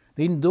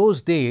 In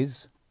those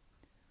days,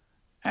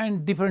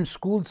 and different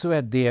schools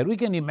were there. We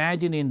can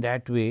imagine in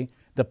that way.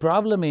 The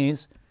problem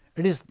is,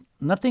 it is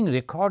nothing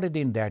recorded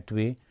in that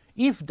way.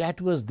 If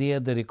that was there,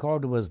 the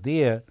record was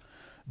there,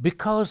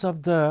 because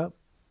of the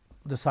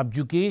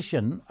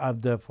subjugation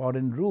of the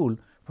foreign rule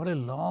for a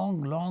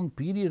long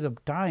period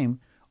of time,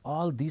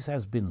 all this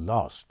has been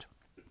lost.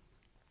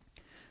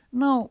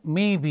 Now,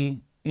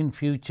 maybe in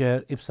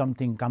future if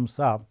something comes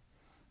up,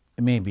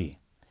 maybe.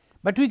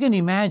 But we can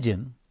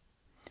imagine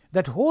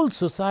that whole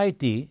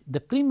society, the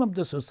cream of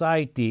the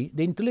society,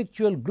 the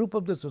intellectual group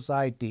of the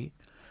society,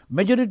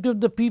 majority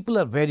of the people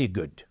are very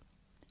good.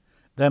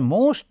 The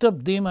most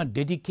of them are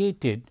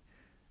dedicated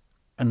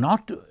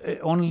not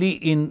only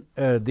in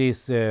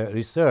this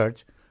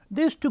research,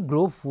 they used to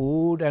grow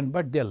food,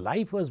 but their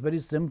life was very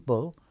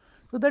simple.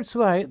 So, that is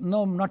why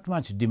not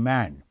much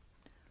demand.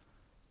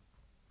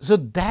 So,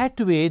 that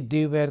way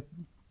they were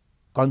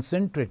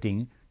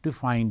concentrating to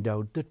find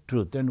out the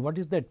truth. And what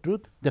is that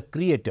truth? The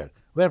creator,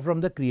 where from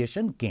the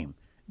creation came,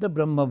 the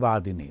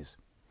Brahmavadinis.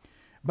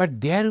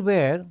 But there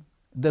were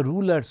the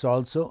rulers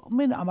also,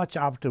 much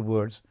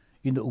afterwards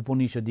in the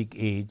Upanishadic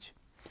age.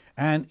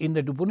 And in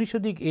the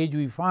Upanishadic age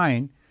we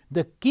find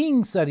the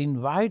kings are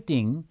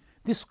inviting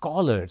the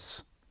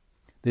scholars,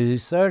 the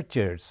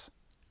researchers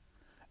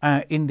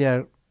in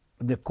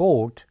the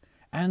court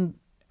and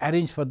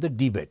arrange for the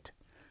debate.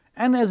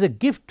 And as a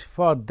gift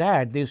for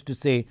that, they used to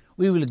say,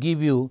 we will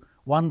give you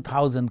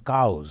 1,000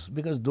 cows,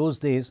 because those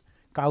days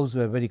cows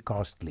were very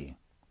costly.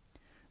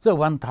 So,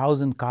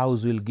 1,000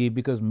 cows will give,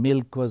 because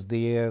milk was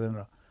there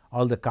and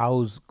all the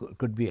cows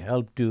could be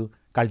helped to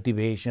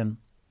cultivation.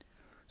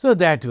 So,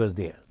 that was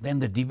there. Then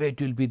the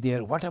debate will be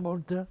there. What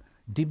about the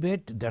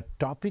debate? The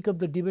topic of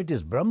the debate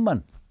is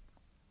Brahman.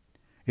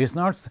 It is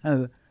not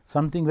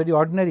something very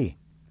ordinary.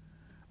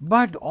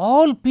 But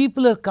all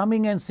people are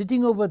coming and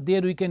sitting over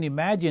there. We can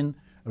imagine,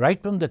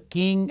 right from the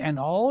king and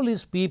all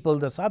his people,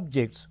 the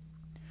subjects,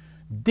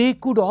 they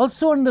could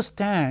also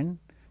understand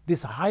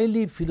this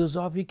highly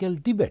philosophical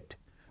debate.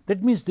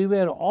 That means they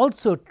were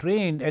also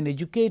trained and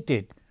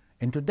educated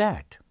into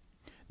that.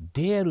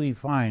 There we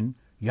find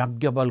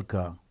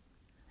Yajnavalkya,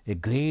 a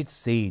great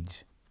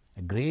sage,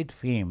 a great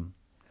fame.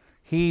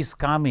 He is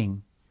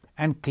coming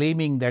and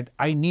claiming that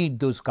I need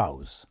those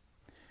cows.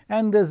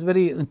 And this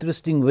very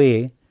interesting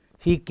way,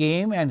 he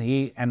came and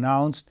he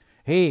announced,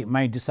 hey,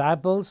 my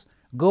disciples,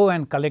 go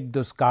and collect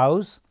those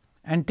cows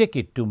and take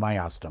it to my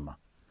ashrama.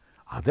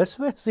 Others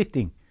were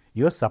sitting.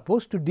 You are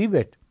supposed to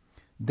debate.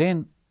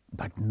 Then,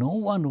 but no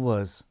one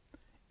was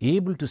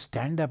able to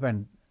stand up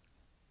and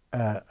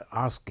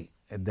ask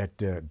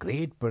that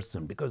great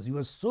person, because he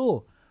was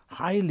so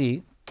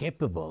highly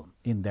capable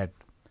in that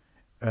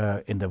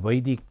in the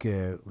Vedic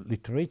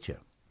literature.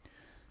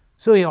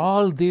 So,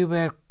 they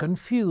were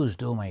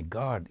confused. Oh my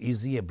God,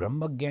 is he a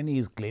Brahmagyani? He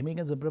is claiming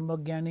as a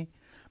Brahmagyani.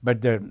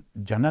 But the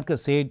Janaka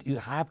said, you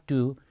have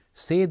to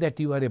say that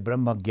you are a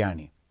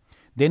Brahmagyani.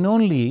 Then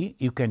only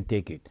you can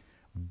take it.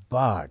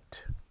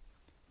 But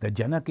the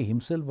Janaka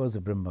himself was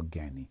a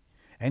Brahmagyani.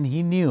 And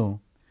he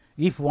knew,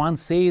 if one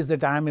says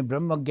that I am a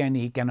Brahmagyani,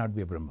 he cannot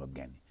be a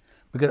Brahmagyani.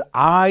 Because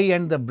I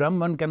and the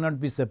Brahman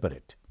cannot be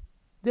separate.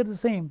 They are the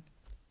same.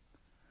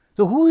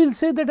 So, who will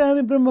say that I am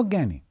a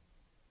Brahmagyani?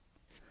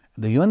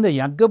 Even the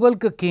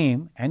Yajnavalkya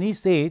came and he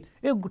said,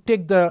 hey,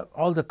 take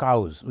all the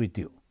cows with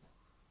you.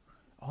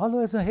 All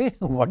of us say, hey,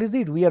 what is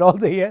it? We are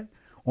also here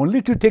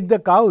only to take the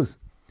cows.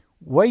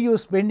 Why you are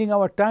spending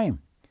our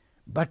time?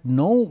 But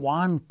no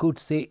one could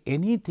say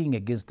anything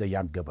against the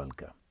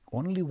Yajnavalkya.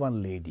 Only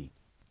one lady.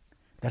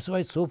 That is why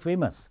it is so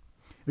famous.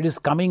 It is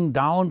coming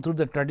down through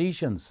the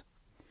traditions.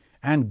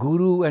 And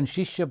Guru and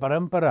Shishya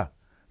Parampara.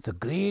 The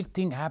great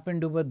thing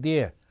happened over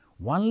there.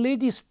 One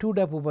lady stood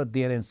up over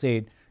there and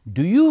said,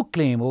 do you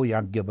claim, O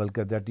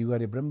Yajnavalkya, that you are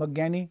a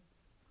Brahmagyani?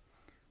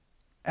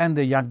 And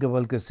the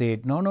Yajnavalkya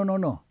said,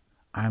 no.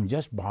 I am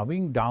just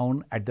bowing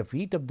down at the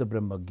feet of the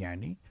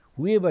Brahmagyani,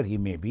 whoever he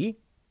may be.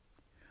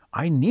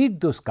 I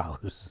need those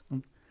cows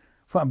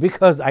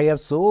because I have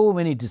so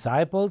many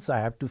disciples, I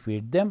have to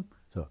feed them.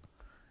 So,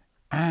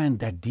 and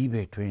that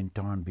debate went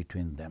on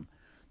between them,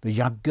 the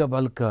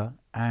Yajnavalkya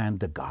and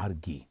the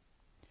Gargi.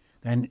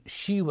 And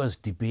she was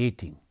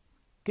debating.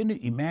 Can you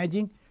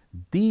imagine?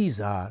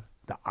 These are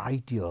the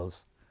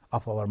ideals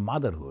of our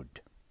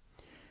motherhood.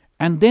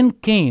 And then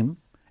came,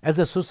 as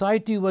the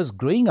society was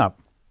growing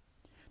up,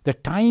 the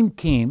time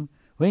came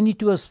when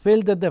it was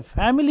felt that the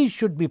family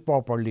should be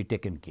properly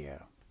taken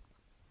care.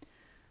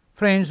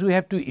 Friends, we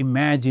have to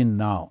imagine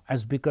now,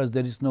 as because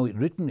there is no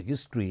written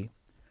history,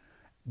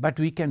 but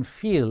we can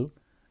feel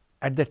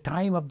at the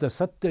time of the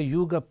Satya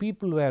Yuga,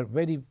 people were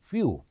very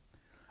few.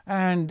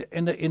 And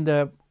in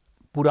the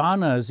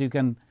Puranas, you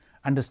can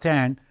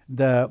understand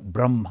the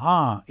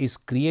Brahma is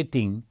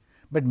creating,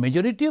 but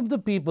majority of the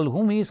people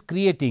whom he is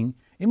creating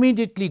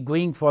immediately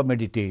going for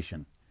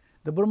meditation.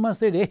 The Brahma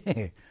said,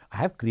 hey, I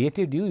have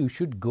created you, you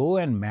should go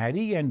and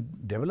marry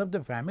and develop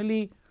the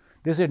family.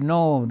 They said,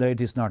 no, that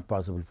is not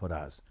possible for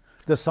us.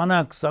 The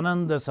Sanak,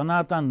 Sananda,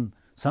 Sanatan,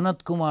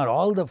 Sanat Kumar,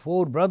 all the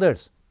 4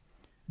 brothers,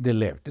 they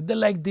left. They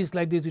like this,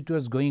 it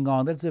was going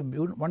on. That's a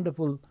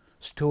wonderful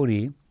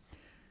story.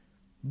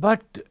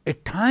 But a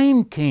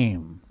time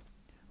came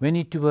when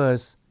it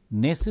was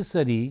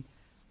necessary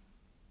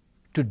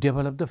to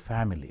develop the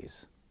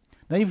families.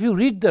 Now, if you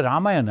read the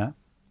Ramayana,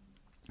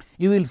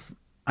 you will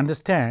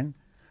understand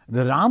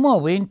the Rama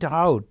went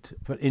out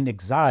in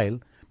exile,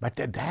 but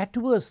that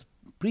was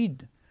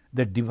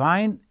the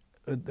divine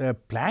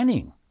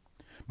planning,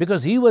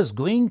 because he was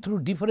going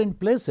through different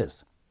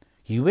places.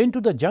 He went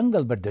to the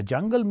jungle, but the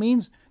jungle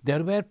means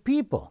there were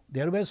people,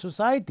 there were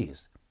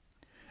societies,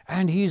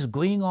 and he is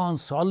going on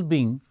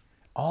solving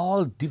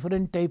all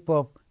different type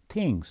of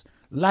things.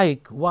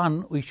 Like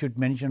one we should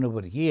mention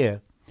over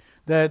here,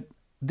 that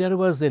there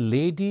was a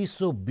lady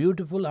so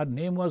beautiful, her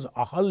name was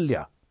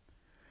Ahalya,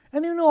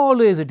 and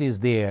always it is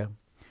there.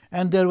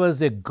 And there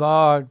was a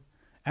god,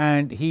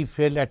 and he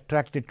felt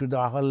attracted to the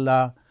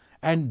Ahalya,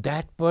 and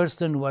that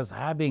person was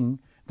having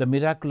the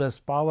miraculous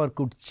power,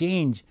 could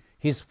change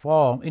his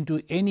form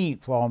into any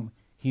form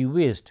he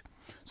wished.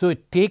 So,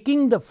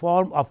 taking the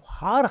form of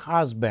her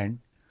husband,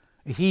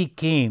 he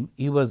came,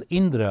 he was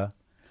Indra,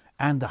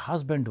 and the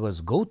husband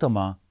was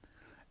Gautama,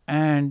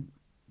 and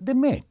they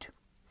met.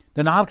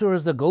 Then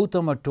afterwards the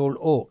Gautama told,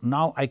 oh,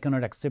 now I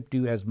cannot accept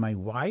you as my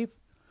wife.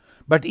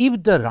 But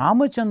if the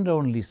Ramachandra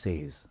only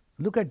says,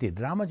 look at it,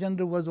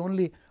 Ramachandra was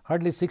only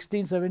hardly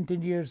 16,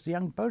 17 years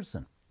young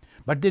person.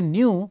 But they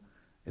knew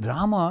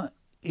Rama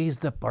is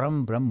the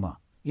Param Brahma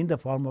in the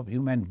form of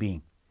human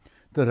being.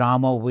 The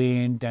Rama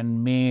went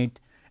and met,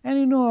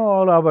 and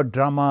all our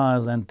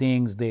dramas and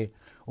things,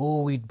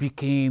 it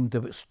became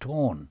the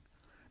stone.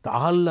 The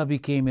Ahalya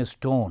became a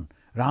stone.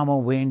 Rama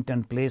went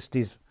and placed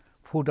his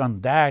foot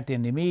on that,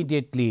 and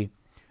immediately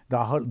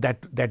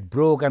that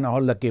broke and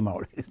Ahalya came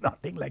out. It's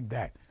nothing like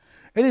that.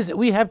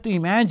 We have to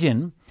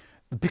imagine,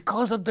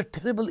 because of the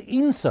terrible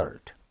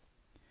insult,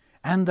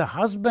 and the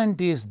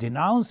husband is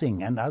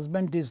denouncing, and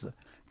husband is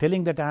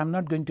telling that I am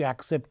not going to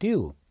accept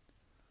you.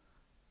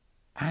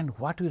 And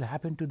what will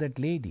happen to that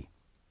lady?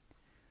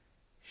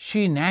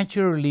 She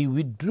naturally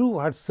withdrew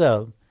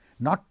herself,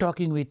 not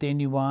talking with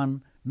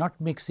anyone, not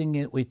mixing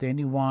it with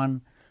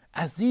anyone,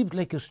 as if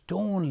like a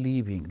stone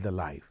leaving the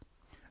life.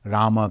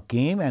 Rama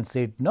came and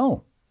said,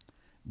 no,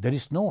 there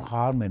is no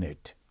harm in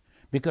it,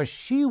 because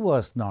she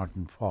was not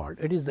in fault.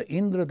 It is the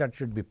Indra that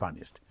should be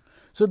punished.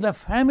 So the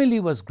family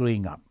was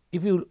growing up.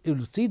 If you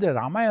see the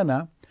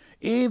Ramayana,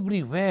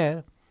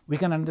 everywhere we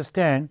can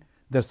understand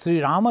that Sri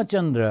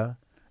Ramachandra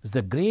is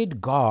the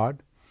great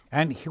God,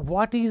 and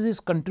what is his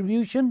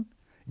contribution?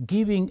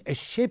 Giving a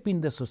shape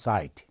in the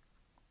society.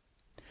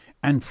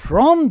 And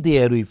from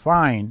there we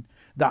find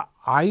the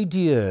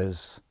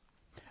ideas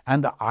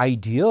and the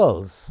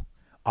ideals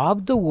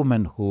of the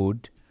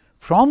womanhood,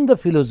 from the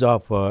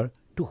philosopher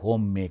to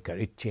homemaker.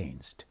 It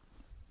changed.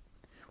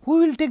 Who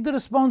will take the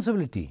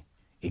responsibility?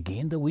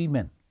 Again the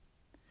women,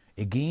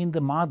 again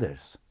the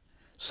mothers.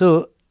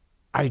 So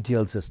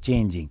ideals is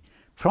changing.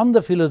 From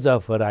the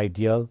philosopher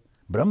ideal,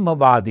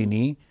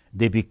 Brahmavadini,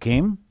 they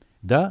became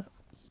the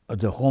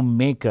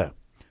homemaker,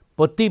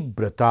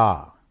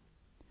 Patibrata.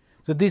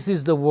 So this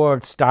is the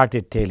word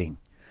started telling.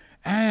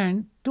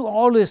 And to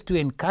always to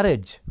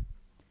encourage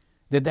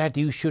that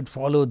you should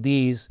follow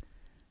these,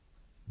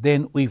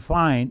 then we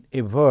find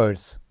a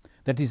verse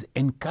that is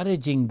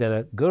encouraging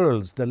the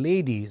girls, the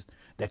ladies,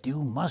 that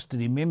you must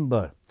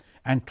remember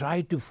and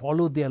try to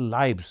follow their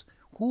lives.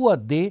 Who are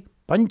they?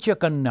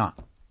 Panchakanya.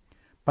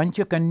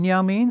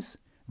 Panchakanya means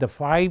the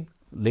 5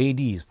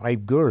 ladies,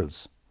 5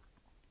 girls.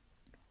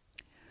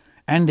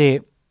 And a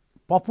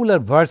popular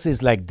verse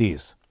is like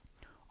this: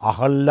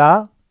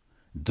 Ahalya,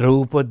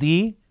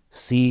 Draupadi,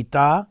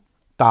 Sita,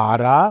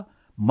 Tara,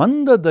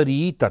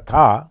 Mandadari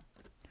tatha,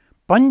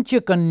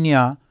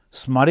 Panchakanya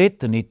smaret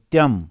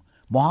nityam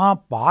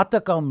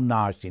mahapatakam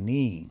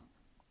nashini.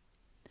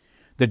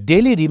 The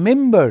daily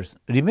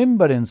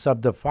remembrance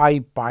of the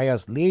 5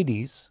 pious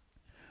ladies,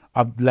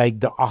 of like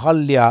the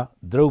Ahalya,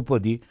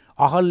 Draupadi,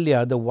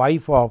 Ahalya the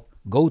wife of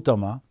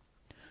Gautama,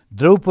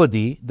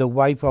 Draupadi the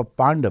wife of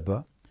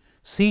Pandava,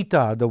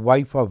 Sita the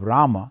wife of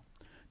Rama,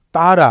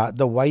 Tara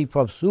the wife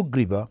of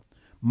Sugriva,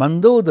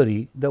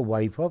 Mandodari the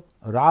wife of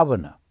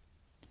Ravana.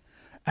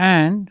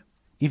 And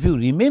if you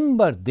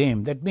remember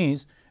them, that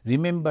means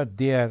remember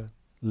their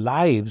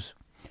lives,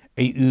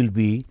 you will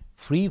be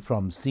free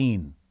from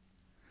sin.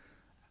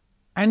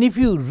 And if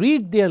you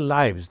read their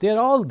lives, they are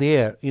all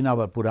there in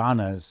our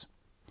Puranas.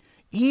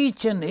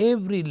 Each and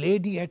every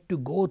lady had to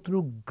go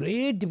through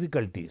great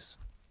difficulties.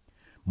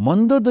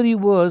 Mandodari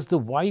was the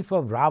wife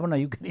of Ravana,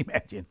 you can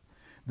imagine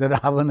the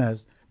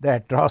Ravanas, the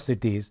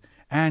atrocities,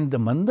 and the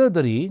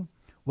Mandodari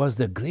was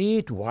the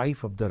great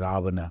wife of the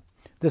Ravana.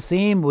 The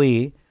same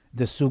way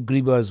the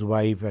Sugriva's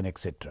wife and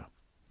etc.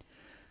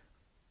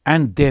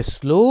 And they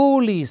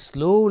slowly,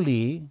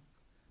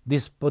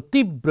 this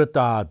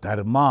Patibrata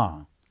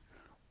Dharma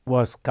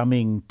was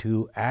coming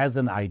to as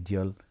an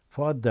ideal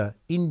for the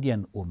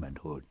Indian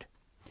womanhood.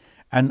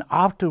 And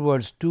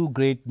afterwards 2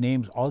 great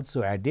names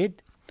also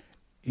added.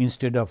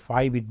 Instead of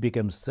 5, it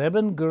became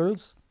 7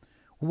 girls.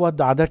 Who are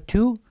the other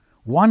 2?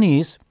 One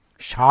is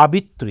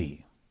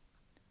Shabitri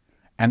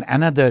and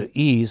another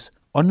is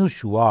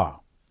Anushwa.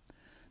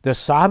 The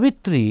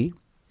Savitri,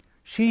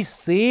 she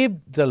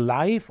saved the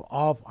life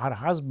of her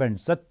husband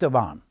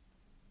Satyavan.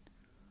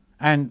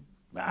 And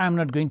I am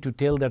not going to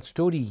tell that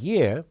story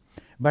here,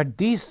 but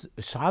this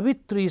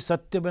Savitri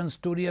Satyavan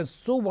story is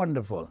so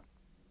wonderful.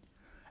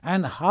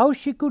 And how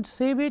she could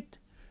save it?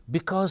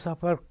 Because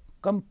of her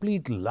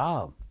complete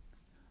love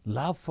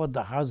for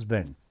the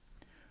husband.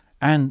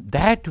 And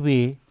that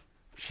way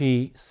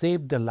she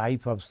saved the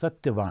life of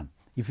Satyavan.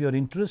 If you are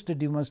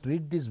interested, you must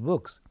read these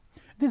books.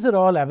 These are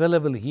all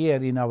available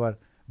here in our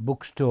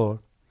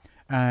bookstore,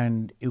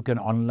 and you can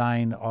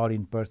online or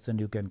in person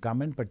you can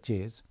come and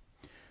purchase.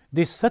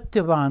 This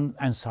Satyavan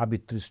and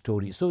Savitri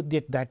story, so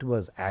that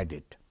was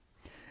added.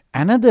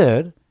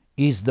 Another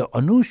is the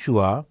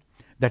Anushwa,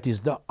 that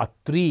is the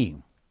Atri.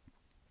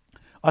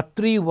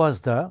 Atri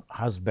was the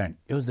husband.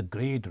 He was the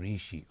great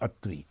rishi,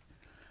 Atri.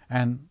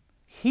 And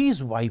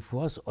his wife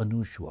was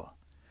Anushwa.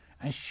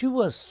 And she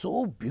was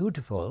so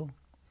beautiful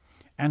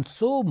and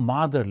so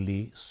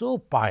motherly, so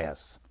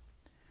pious.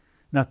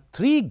 Now,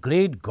 three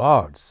great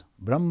gods,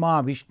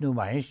 Brahma, Vishnu,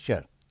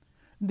 Maheshwar.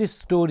 This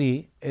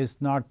story is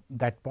not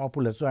that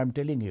popular, so I am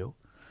telling you.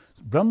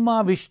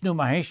 Brahma, Vishnu,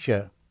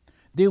 Maheshwar,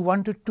 they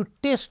wanted to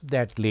test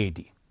that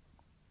lady.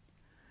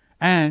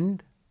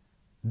 And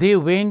they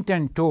went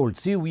and told,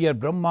 see, we are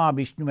Brahma,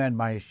 Vishnu and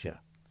Maheshwar.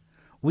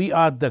 We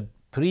are the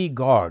three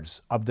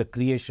gods of the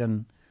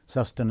creation,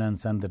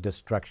 sustenance and the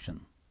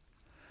destruction.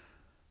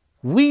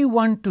 We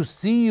want to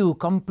see you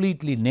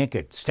completely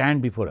naked,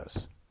 stand before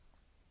us.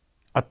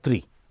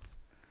 Atri.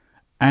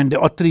 And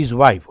Atri's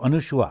wife,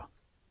 Anushwa.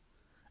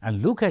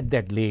 And look at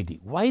that lady.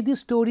 Why these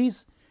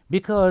stories?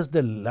 Because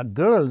the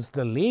girls,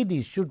 the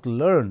ladies should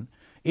learn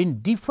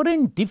in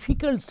different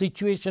difficult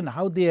situations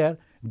how they are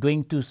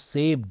going to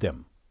save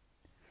them.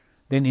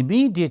 Then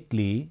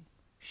immediately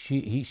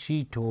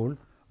she told,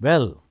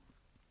 well,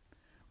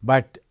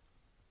 but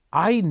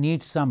I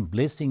need some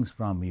blessings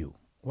from you.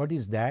 What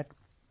is that?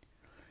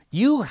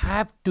 You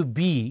have to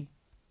be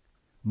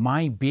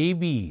my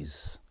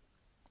babies.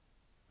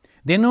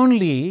 Then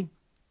only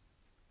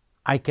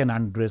I can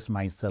undress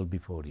myself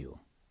before you.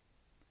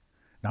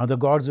 Now the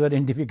gods were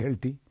in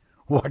difficulty,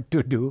 what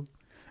to do?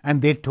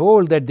 And they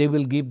told that they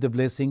will give the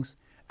blessings,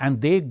 and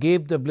they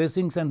gave the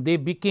blessings, and they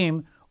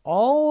became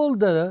all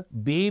the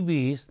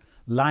babies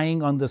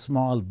lying on the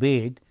small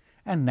bed,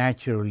 and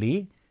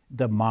naturally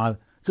the mother.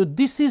 So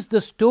this is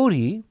the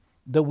story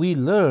that we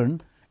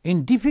learn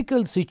in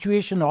difficult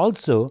situation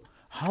also,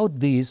 how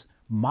these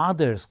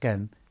mothers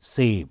can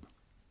save.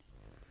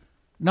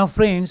 Now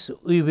friends,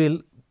 we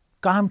will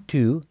come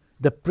to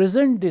the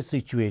present day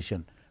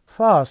situation.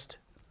 First,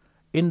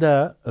 in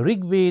the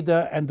Rig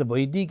Veda and the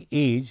Vedic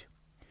age,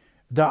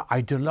 the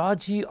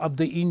ideology of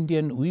the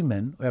Indian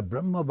women were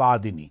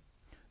Brahmavadini,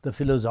 the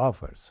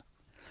philosophers.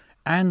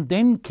 And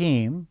then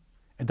came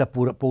the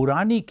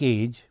Puranic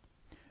age,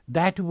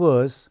 that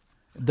was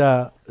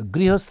the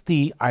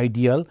Grihastha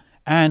ideal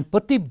and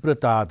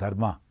Pativrata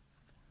dharma.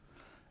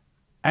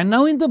 And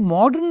now in the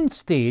modern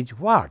stage,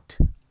 what?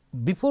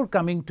 Before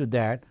coming to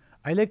that,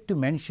 I like to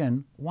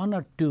mention one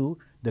or two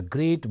the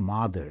great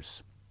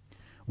mothers.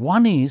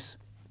 One is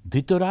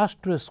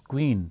Dhritarashtra's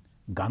queen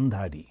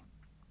Gandhari.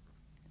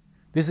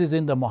 This is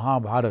in the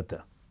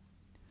Mahabharata.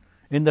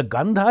 In the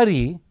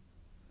Gandhari,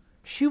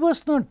 she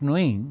was not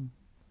knowing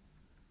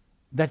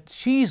that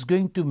she is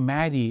going to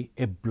marry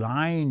a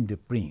blind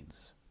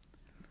prince.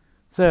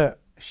 So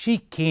she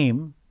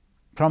came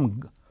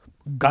from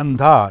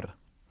Gandhar,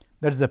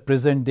 that is the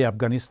present day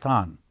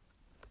Afghanistan.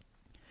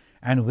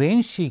 And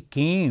when she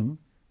came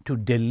to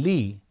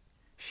Delhi,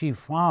 she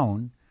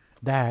found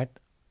that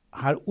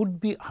her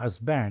would-be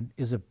husband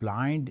is a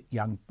blind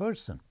young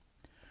person.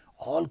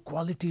 All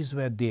qualities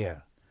were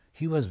there.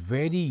 He was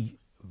very,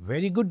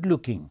 very good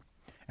looking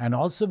and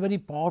also very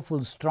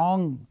powerful,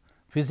 strong,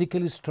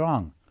 physically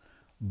strong.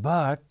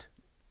 But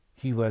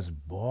he was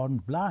born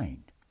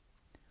blind.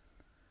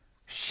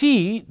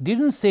 She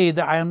didn't say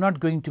that I am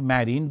not going to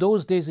marry. In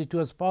those days it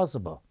was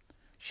possible.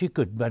 She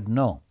could, but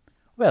no.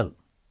 Well,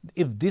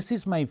 if this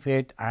is my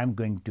fate, I am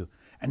going to.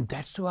 And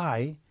that's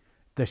why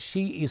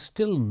she is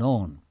still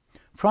known.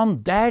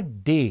 From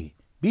that day,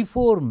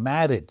 before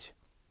marriage,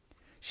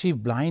 she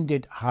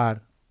blinded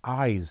her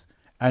eyes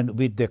and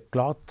with the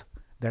cloth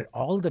that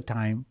all the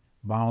time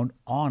bound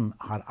on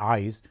her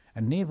eyes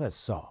and never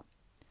saw.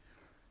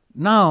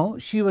 Now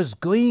she was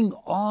going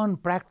on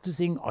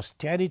practicing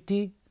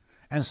austerity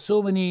and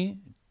so many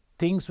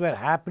things were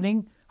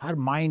happening, her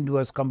mind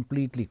was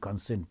completely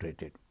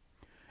concentrated.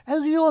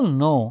 As you all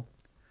know,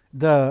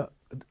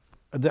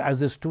 as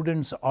the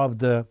students of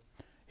the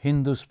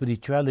Hindu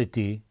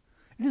spirituality,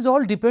 it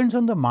all depends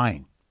on the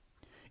mind.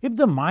 If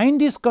the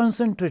mind is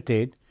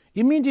concentrated,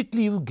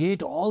 immediately you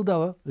get all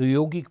the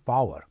yogic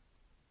power.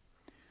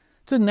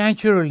 So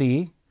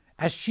naturally,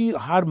 as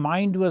her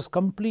mind was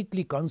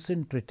completely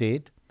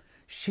concentrated,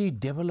 she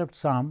developed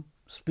some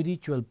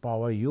spiritual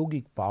power,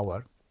 yogic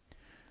power.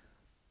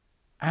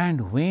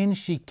 And when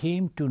she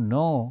came to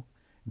know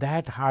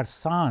that her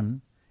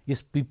son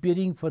is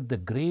preparing for the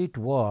great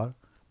war,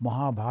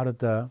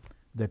 Mahabharata,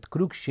 that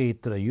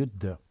Kurukshetra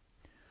Yuddha,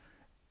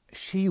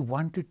 she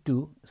wanted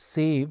to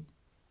save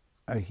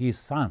his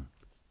son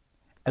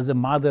as a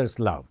mother's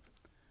love,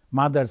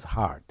 mother's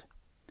heart.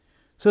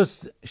 So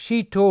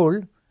she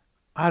told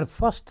her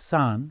first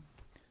son,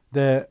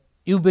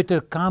 you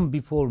better come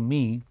before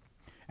me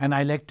and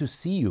I like to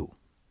see you.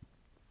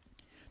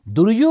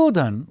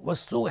 Duryodhana was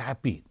so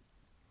happy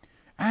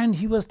and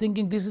he was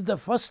thinking, this is the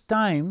first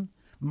time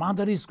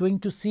mother is going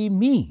to see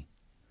me.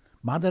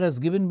 Mother has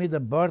given me the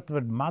birth,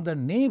 but mother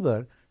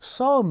never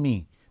saw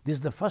me. This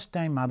is the first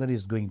time mother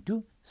is going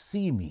to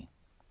see me.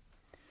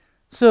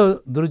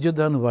 So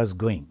Duryodhana was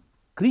going.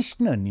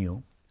 Krishna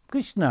knew.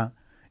 Krishna,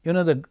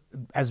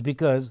 as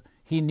because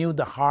he knew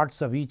the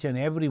hearts of each and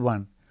every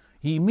one,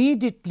 he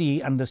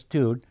immediately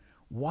understood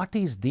what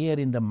is there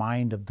in the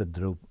mind of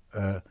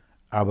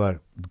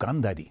our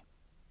Gandhari.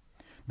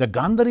 The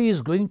Gandhari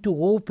is going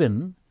to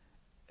open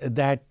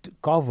that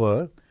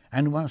cover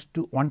and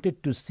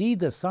wanted to see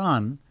the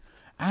sun,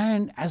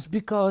 and as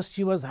because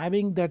she was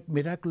having that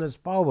miraculous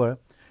power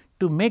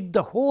to make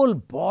the whole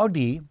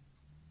body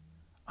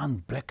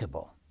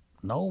unbreakable.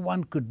 No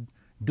one could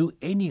do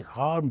any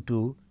harm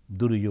to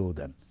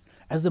Duryodhana.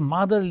 As a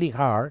motherly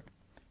heart,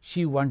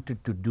 she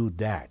wanted to do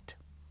that.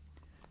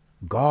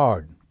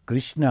 God,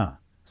 Krishna,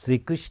 Sri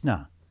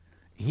Krishna,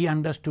 he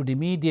understood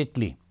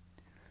immediately.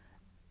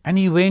 And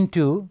he went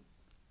to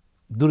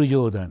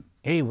Duryodhana.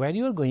 Hey, where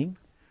you are going?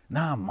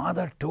 Now,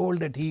 mother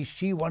told that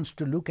she wants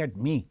to look at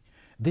me.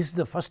 This is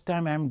the first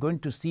time I am going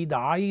to see the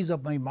eyes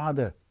of my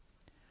mother.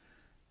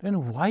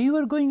 Then why you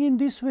are going in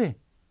this way?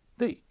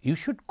 You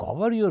should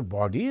cover your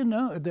body.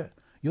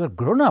 You are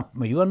grown up.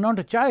 You are not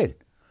a child.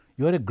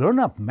 You are a grown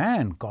up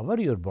man.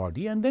 Cover your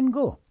body and then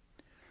go.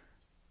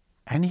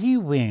 And he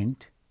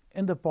went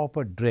in the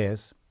proper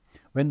dress.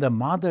 When the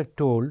mother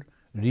told,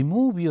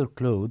 remove your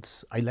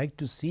clothes, I like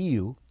to see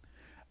you.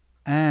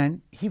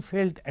 And he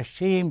felt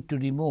ashamed to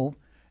remove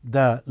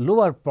the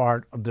lower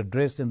part of the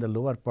dress and the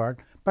lower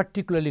part,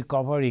 particularly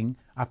covering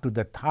up to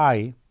the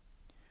thigh.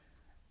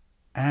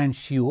 And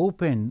she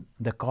opened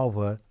the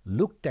cover,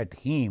 looked at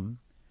him,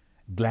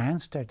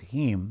 glanced at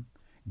him,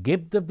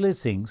 gave the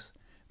blessings.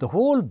 The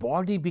whole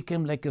body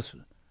became like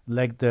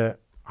the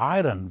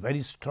iron,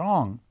 very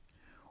strong.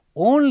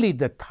 Only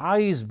the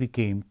thighs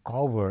became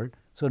covered,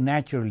 so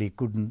naturally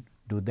couldn't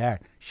do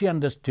that. She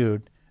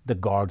understood the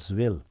God's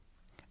will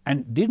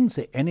and didn't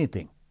say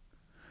anything.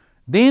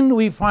 Then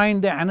we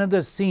find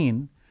another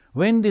scene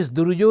when this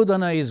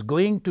Duryodhana is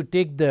going to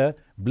take the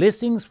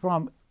blessings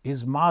from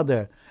his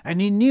mother,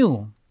 and he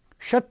knew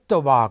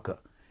Shattavaka.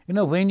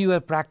 When you are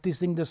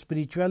practicing the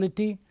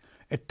spirituality,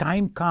 a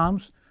time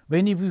comes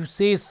when if you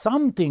say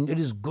something, it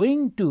is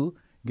going to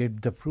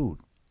get the fruit.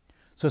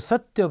 So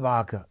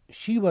Satyavaka,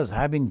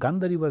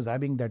 Gandhari was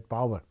having that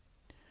power.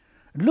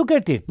 Look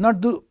at it,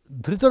 not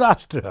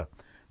Dhritarashtra.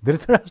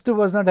 Dhritarashtra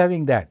was not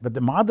having that, but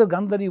the mother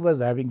Gandhari was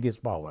having this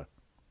power.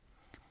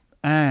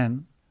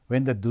 And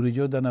when the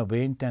Duryodhana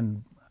went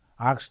and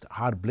asked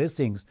her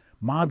blessings,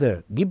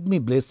 Mother, give me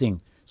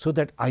blessing so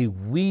that I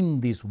win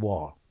this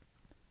war.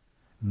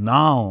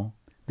 Now,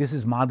 this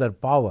is mother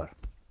power.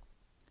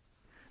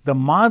 The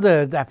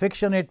mother, the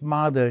affectionate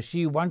mother,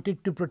 she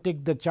wanted to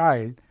protect the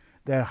child,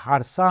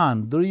 her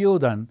son,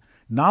 Duryodhana.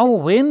 Now,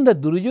 when the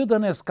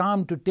Duryodhana has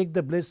come to take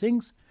the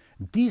blessings,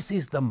 this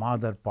is the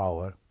mother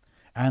power.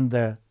 And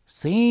the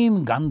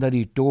same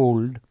Gandhari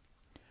told,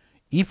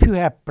 if you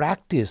have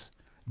practiced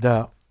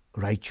the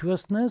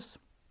righteousness,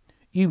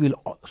 you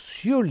will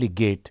surely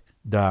get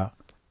the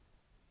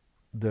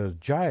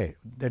joy.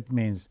 That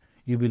means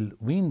you will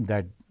win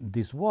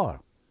this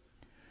war.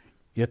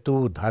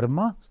 Yato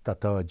dharma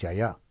tata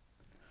jaya.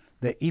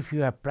 If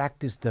you have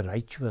practiced the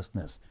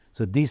righteousness.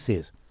 So this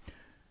is.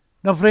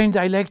 Now friends,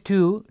 I like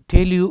to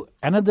tell you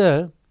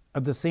another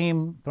of the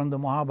same from the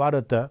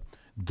Mahabharata,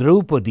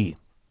 Draupadi.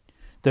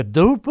 The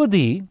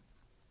Draupadi,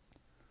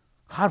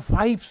 her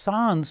 5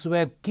 sons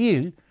were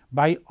killed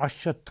by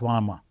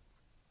Ashwatthama.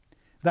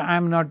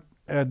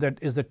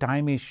 The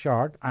time is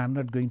short, I am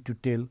not going to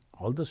tell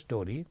all the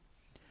story.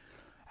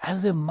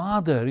 As a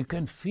mother, you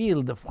can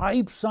feel the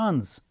 5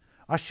 sons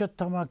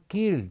Ashwatthama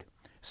killed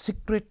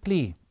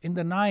secretly in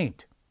the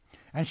night,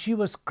 and she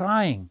was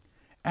crying,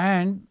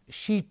 and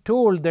she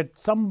told that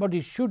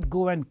somebody should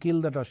go and kill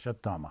that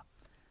Ashwatthama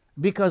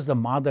because the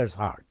mother's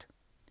heart.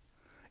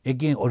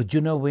 Again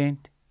Arjuna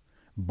went,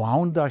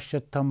 bound the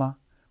Ashwatthama,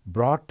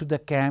 brought to the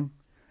camp,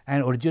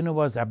 and Arjuna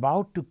was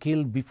about to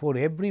kill before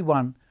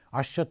everyone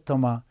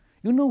Ashwatthama.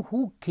 You know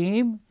who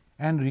came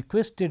and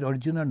requested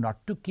Arjuna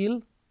not to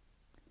kill?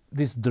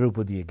 This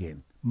Draupadi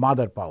again,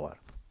 mother power.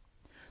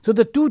 So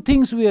the 2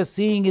 things we are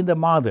seeing in the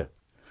mother,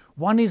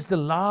 one is the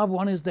love,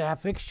 one is the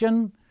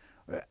affection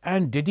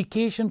and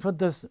dedication for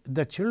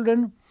the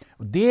children.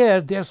 They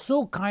are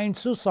so kind,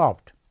 so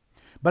soft.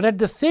 But at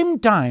the same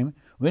time,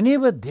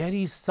 whenever there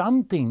is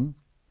something,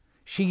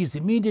 she is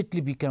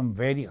immediately become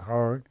very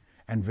hard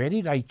and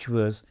very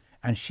righteous,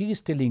 and she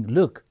is telling,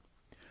 look,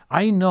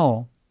 I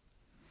know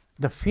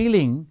the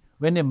feeling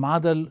when a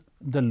mother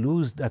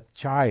loses that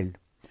child.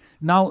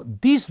 Now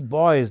these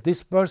boys,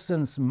 this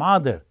person's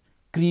mother,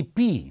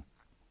 Kripi,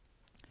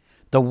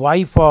 the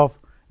wife of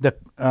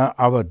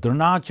our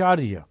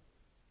Dronacharya,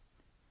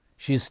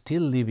 she is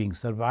still living,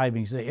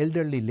 surviving. She's an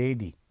elderly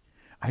lady.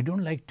 I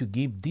don't like to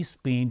give this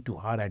pain to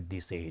her at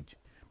this age.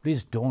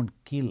 Please don't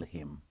kill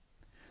him.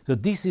 So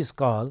this is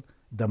called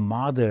the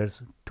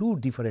mother's two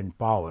different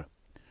power.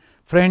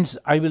 Friends,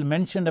 I will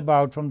mention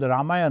about from the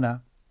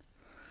Ramayana,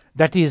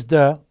 that is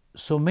the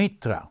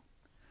Sumitra,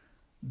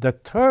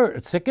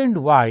 the second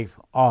wife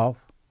of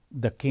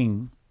the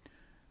king.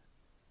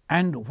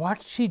 And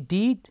what she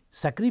did,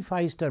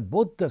 sacrificed her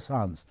both the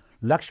sons,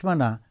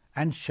 Lakshmana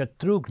and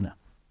Shatrughna.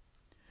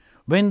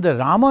 When the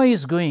Rama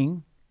is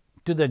going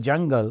to the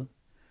jungle,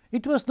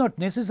 it was not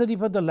necessary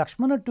for the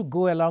Lakshmana to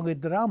go along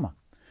with the Rama.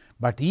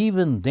 But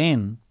even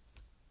then,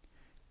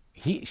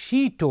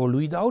 she told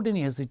without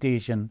any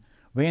hesitation,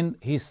 when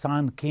his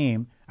son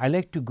came, I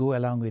like to go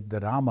along with the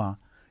Rama.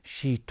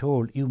 She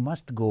told, you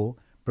must go,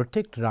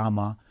 protect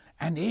Rama,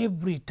 and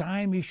every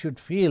time you should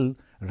feel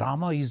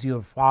Rama is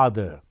your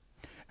father.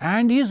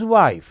 And his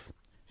wife,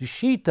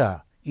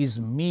 Sita, is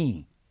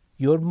me,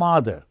 your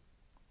mother.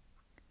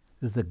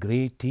 This is a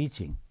great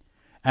teaching.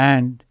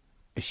 And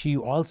she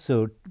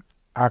also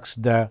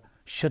asked the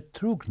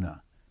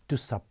Shatrughna to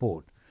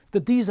support.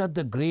 That these are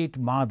the great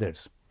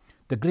mothers,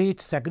 the great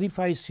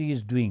sacrifice she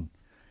is doing.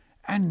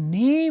 And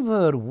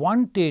never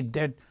wanted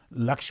that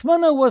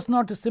Lakshmana was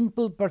not a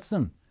simple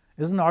person,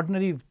 is an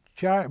ordinary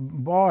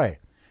boy.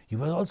 He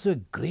was also a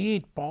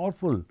great,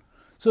 powerful.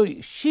 So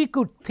she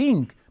could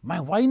think,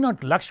 why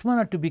not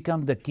Lakshmana to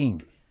become the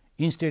king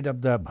instead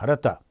of the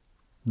Bharata?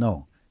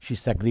 No, she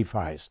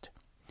sacrificed.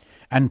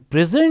 And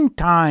present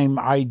time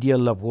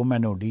ideal of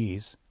womanhood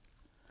is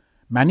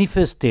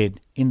manifested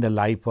in the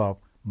life of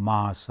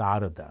Ma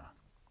Sarada.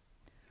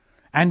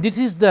 And this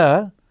is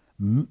the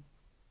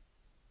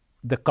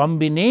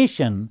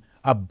combination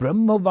of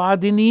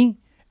Brahmavadini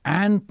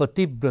and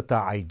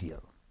Pativrata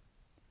ideal.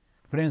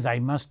 Friends, I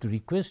must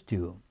request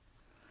you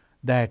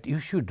that you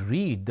should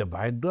read the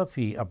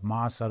biography of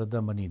Ma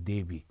Saradamani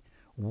Devi,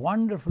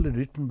 wonderfully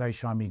written by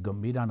Swami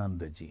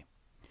Gambhirananda ji.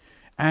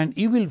 And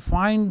you will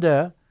find,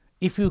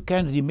 if you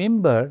can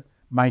remember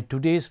my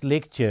today's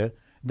lecture,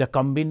 the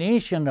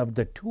combination of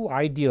the two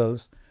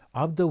ideals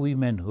of the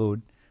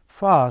womanhood.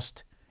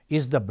 First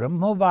is the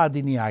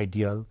Brahmavadini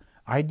ideal,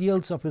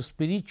 ideals of a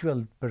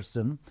spiritual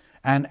person,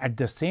 and at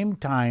the same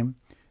time,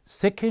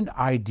 second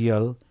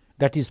ideal,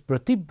 that is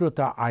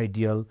Pativrata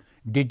ideal,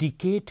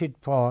 dedicated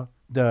for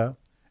the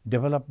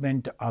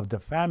development of the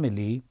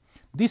family.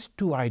 These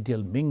two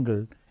ideals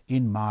mingled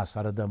in Ma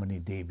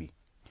Saradamani Devi.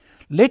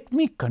 Let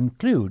me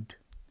conclude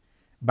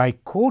by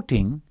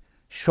quoting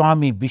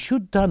Swami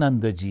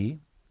Vishuddhananda ji,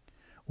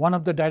 one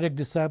of the direct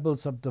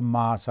disciples of the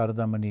Ma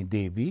Saradamani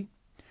Devi,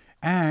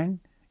 and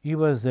he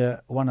was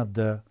one of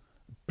the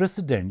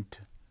president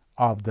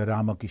of the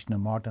Ramakrishna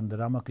Math and the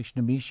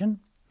Ramakrishna Mission.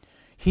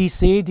 He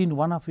said in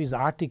one of his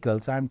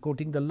articles, I am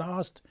quoting the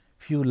last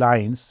few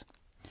lines,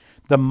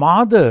 the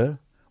mother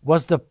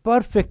was the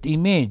perfect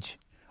image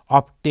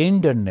of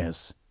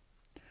tenderness,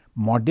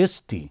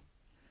 modesty,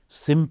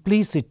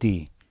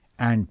 simplicity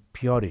and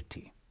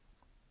purity.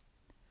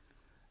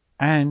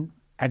 And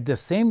at the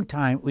same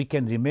time, we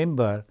can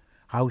remember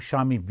how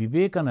Swami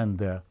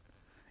Vivekananda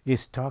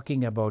is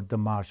talking about the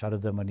Ma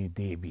Saradamani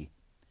Devi.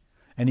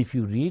 And if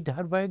you read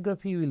her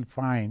biography, you will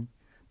find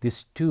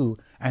this too.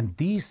 And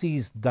this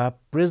is the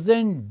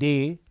present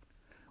day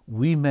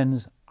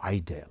women's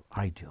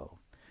ideal.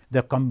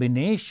 The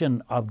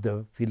combination of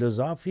the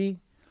philosophy,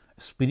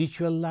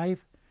 spiritual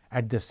life,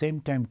 at the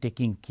same time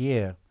taking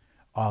care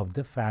of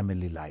the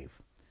family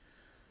life.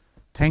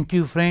 Thank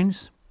you,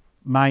 friends.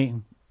 My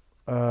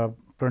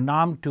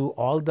pranam to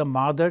all the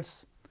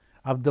mothers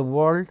of the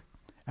world,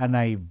 and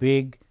I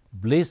beg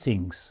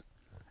blessings.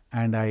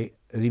 And I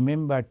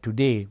remember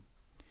today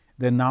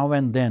that now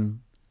and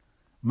then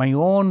my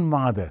own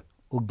mother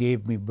who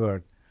gave me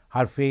birth,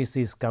 her face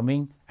is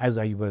coming as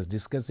I was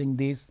discussing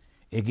this,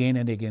 again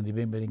and again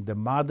remembering the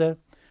mother.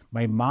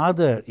 My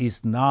mother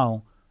is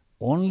now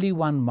only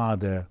one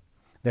mother,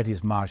 that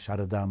is Ma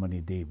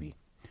Saradamani Devi.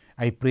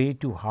 I pray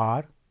to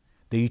her,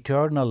 the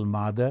eternal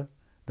mother,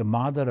 the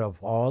mother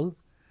of all,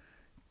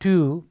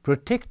 to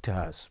protect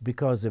us,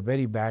 because a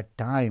very bad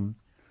time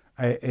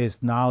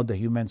is now the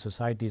human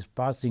society is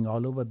passing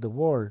all over the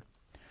world.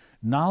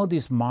 Now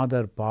this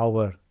mother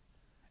power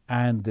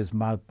and this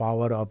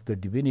power of the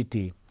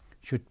divinity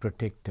should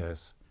protect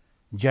us.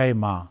 Jai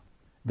Ma,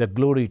 the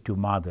glory to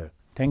Mother.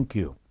 Thank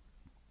you.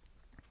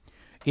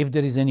 If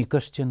there is any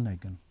question, I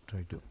can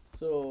try to.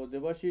 So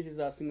Devashish is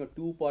asking a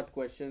two-part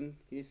question.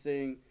 He's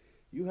saying,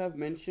 you have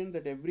mentioned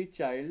that every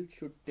child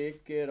should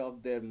take care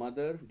of their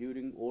mother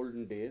during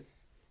olden days,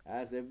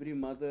 as every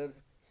mother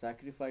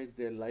sacrificed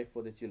their life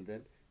for the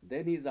children.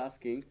 Then he's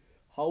asking,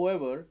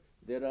 however,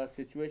 there are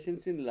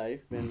situations in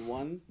life when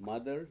one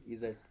mother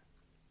is at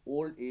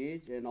old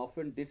age and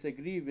often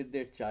disagree with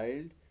their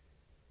child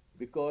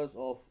because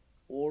of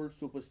old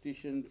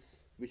superstitions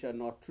which are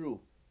not true.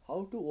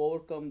 How to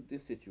overcome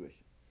this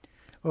situation?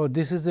 Oh,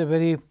 this is a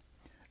very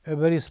a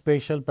very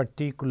special,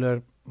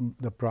 particular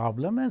the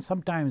problem, and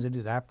sometimes it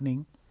is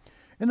happening.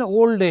 In the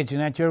old age,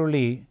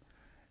 naturally,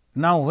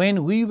 now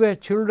when we were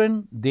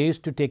children, they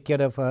used to take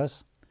care of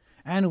us,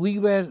 and we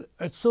were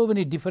so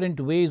many different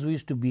ways we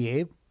used to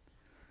behave,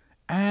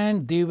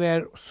 and they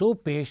were so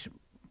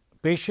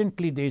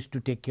patiently they used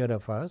to take care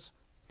of us.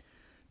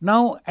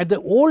 Now at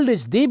the old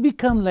age, they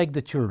become like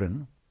the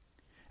children,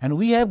 and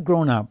we have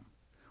grown up.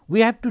 We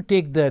have to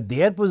take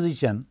their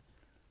position,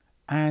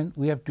 and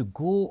we have to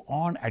go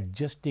on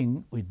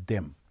adjusting with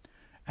them,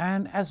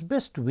 and as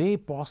best way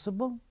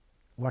possible.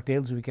 What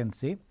else we can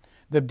say?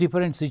 The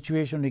different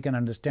situation we can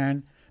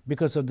understand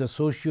because of the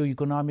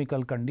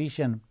socio-economical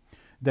condition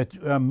that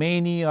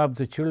many of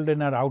the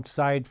children are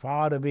outside,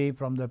 far away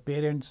from the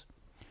parents.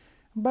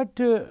 But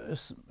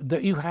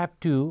you have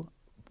to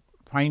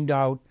find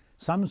out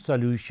some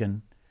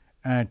solution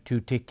to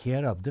take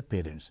care of the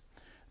parents.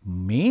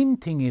 Main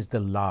thing is the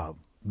love,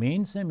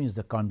 main thing is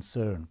the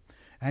concern.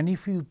 And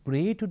if you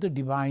pray to the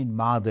Divine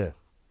Mother,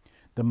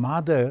 the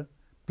Mother,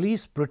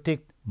 please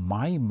protect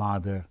my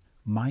mother,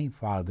 my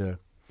father.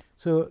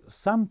 So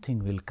something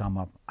will come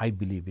up, I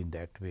believe in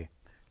that way.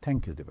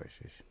 Thank you,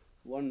 Devashish.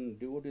 One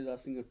devotee is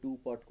asking a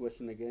two-part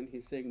question again.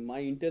 He's saying, my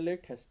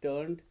intellect has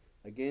turned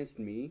against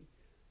me.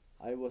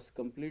 I was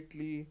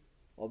completely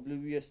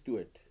oblivious to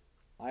it.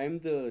 I am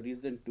the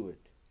reason to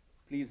it.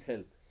 Please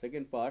help.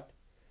 Second part,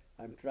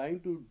 I'm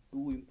trying to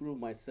improve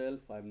myself.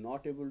 I'm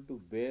not able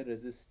to bear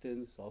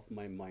resistance of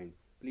my mind.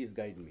 Please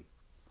guide me.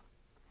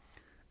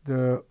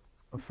 The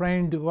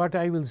friend, what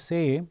I will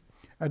say,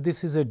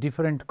 this is a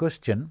different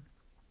question,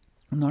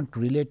 not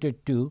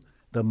related to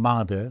the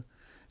mother.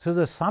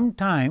 So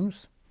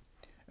sometimes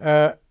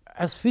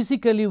as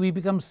physically we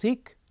become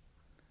sick,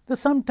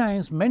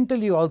 sometimes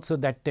mentally also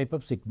that type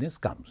of sickness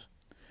comes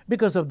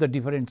because of the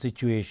different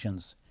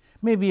situations.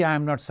 Maybe I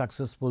am not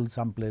successful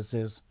some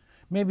places,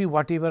 maybe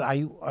whatever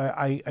I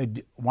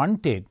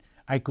wanted,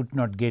 I could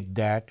not get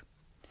that.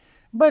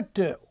 But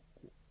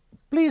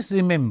please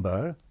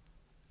remember,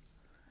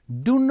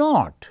 do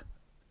not,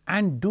 I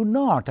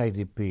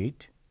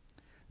repeat,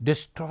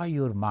 destroy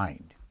your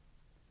mind,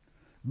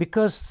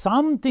 because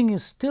something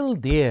is still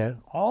there,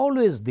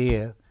 always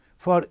there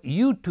for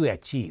you to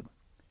achieve.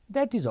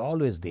 That is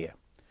always there.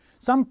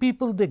 Some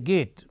people, they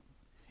get,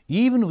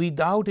 even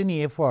without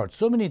any effort,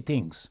 so many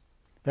things.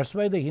 That's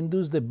why the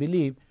Hindus, they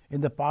believe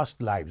in the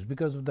past lives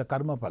because of the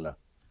karma phala.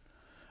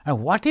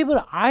 And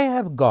whatever I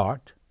have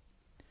got,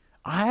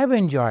 I have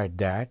enjoyed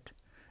that.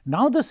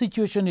 Now the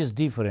situation is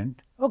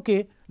different.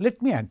 Okay,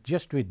 let me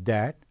adjust with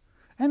that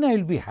and I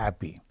will be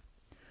happy.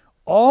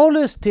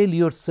 Always tell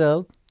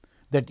yourself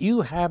that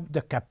you have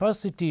the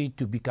capacity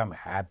to become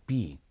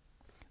happy.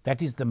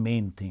 That is the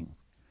main thing.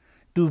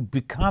 To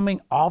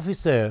becoming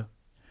officer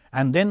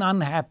and then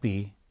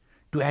unhappy,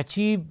 to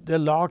achieve the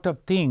lot of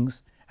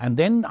things and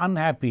then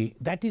unhappy,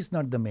 that is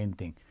not the main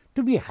thing.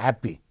 To be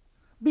happy,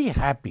 be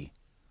happy.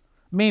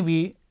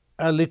 Maybe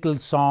a little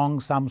song,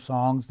 some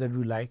songs that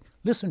you like,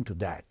 listen to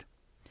that.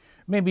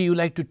 Maybe you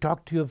like to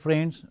talk to your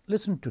friends,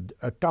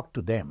 talk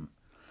to them.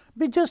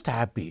 Be just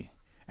happy,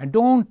 and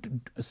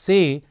don't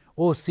say,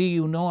 oh, see,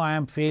 I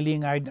am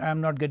failing, I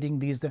am not getting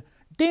these.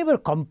 Never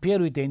compare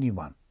with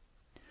anyone.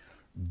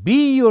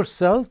 Be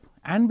yourself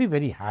and be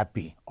very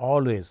happy,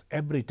 always,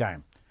 every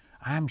time.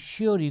 I am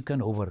sure you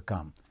can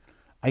overcome.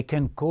 I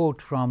can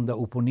quote from the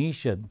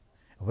Upanishad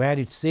where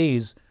it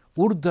says,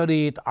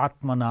 Urdharet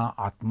atmana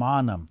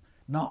atmanam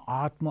na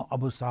atma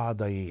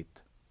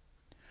abhusadayet.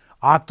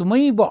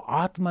 Atmaiva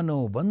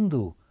atmano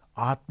bandhu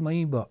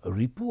atmaiva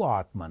ripu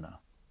atmana.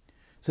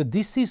 So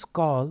this is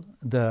called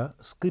the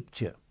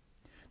scripture.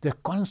 They're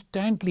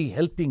constantly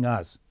helping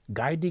us,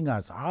 guiding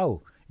us.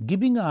 How?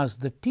 Giving us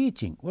the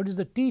teaching. What is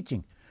the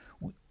teaching?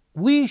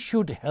 We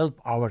should help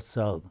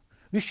ourselves.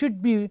 We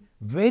should be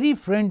very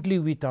friendly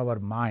with our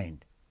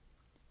mind,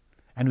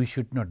 and we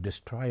should not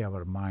destroy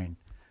our mind.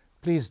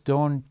 Please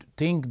don't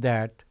think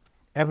that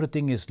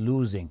everything is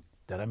losing.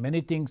 There are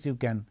many things you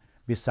can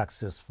be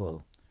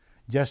successful.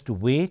 Just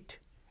wait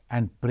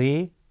and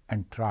pray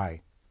and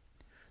try.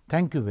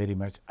 Thank you very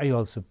much. I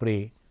also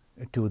pray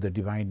to the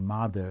Divine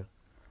Mother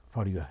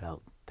for your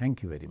help.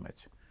 Thank you very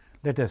much.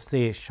 Let us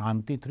say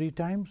Shanti 3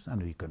 times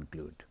and we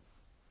conclude.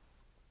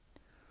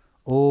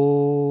 Om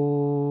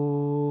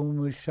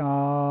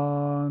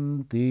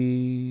Shanti,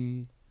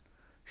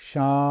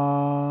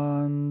 Shanti,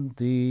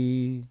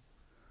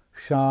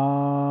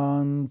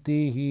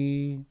 Shanti,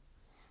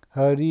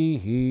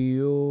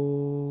 Harihi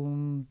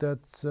Om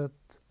Tat Sat.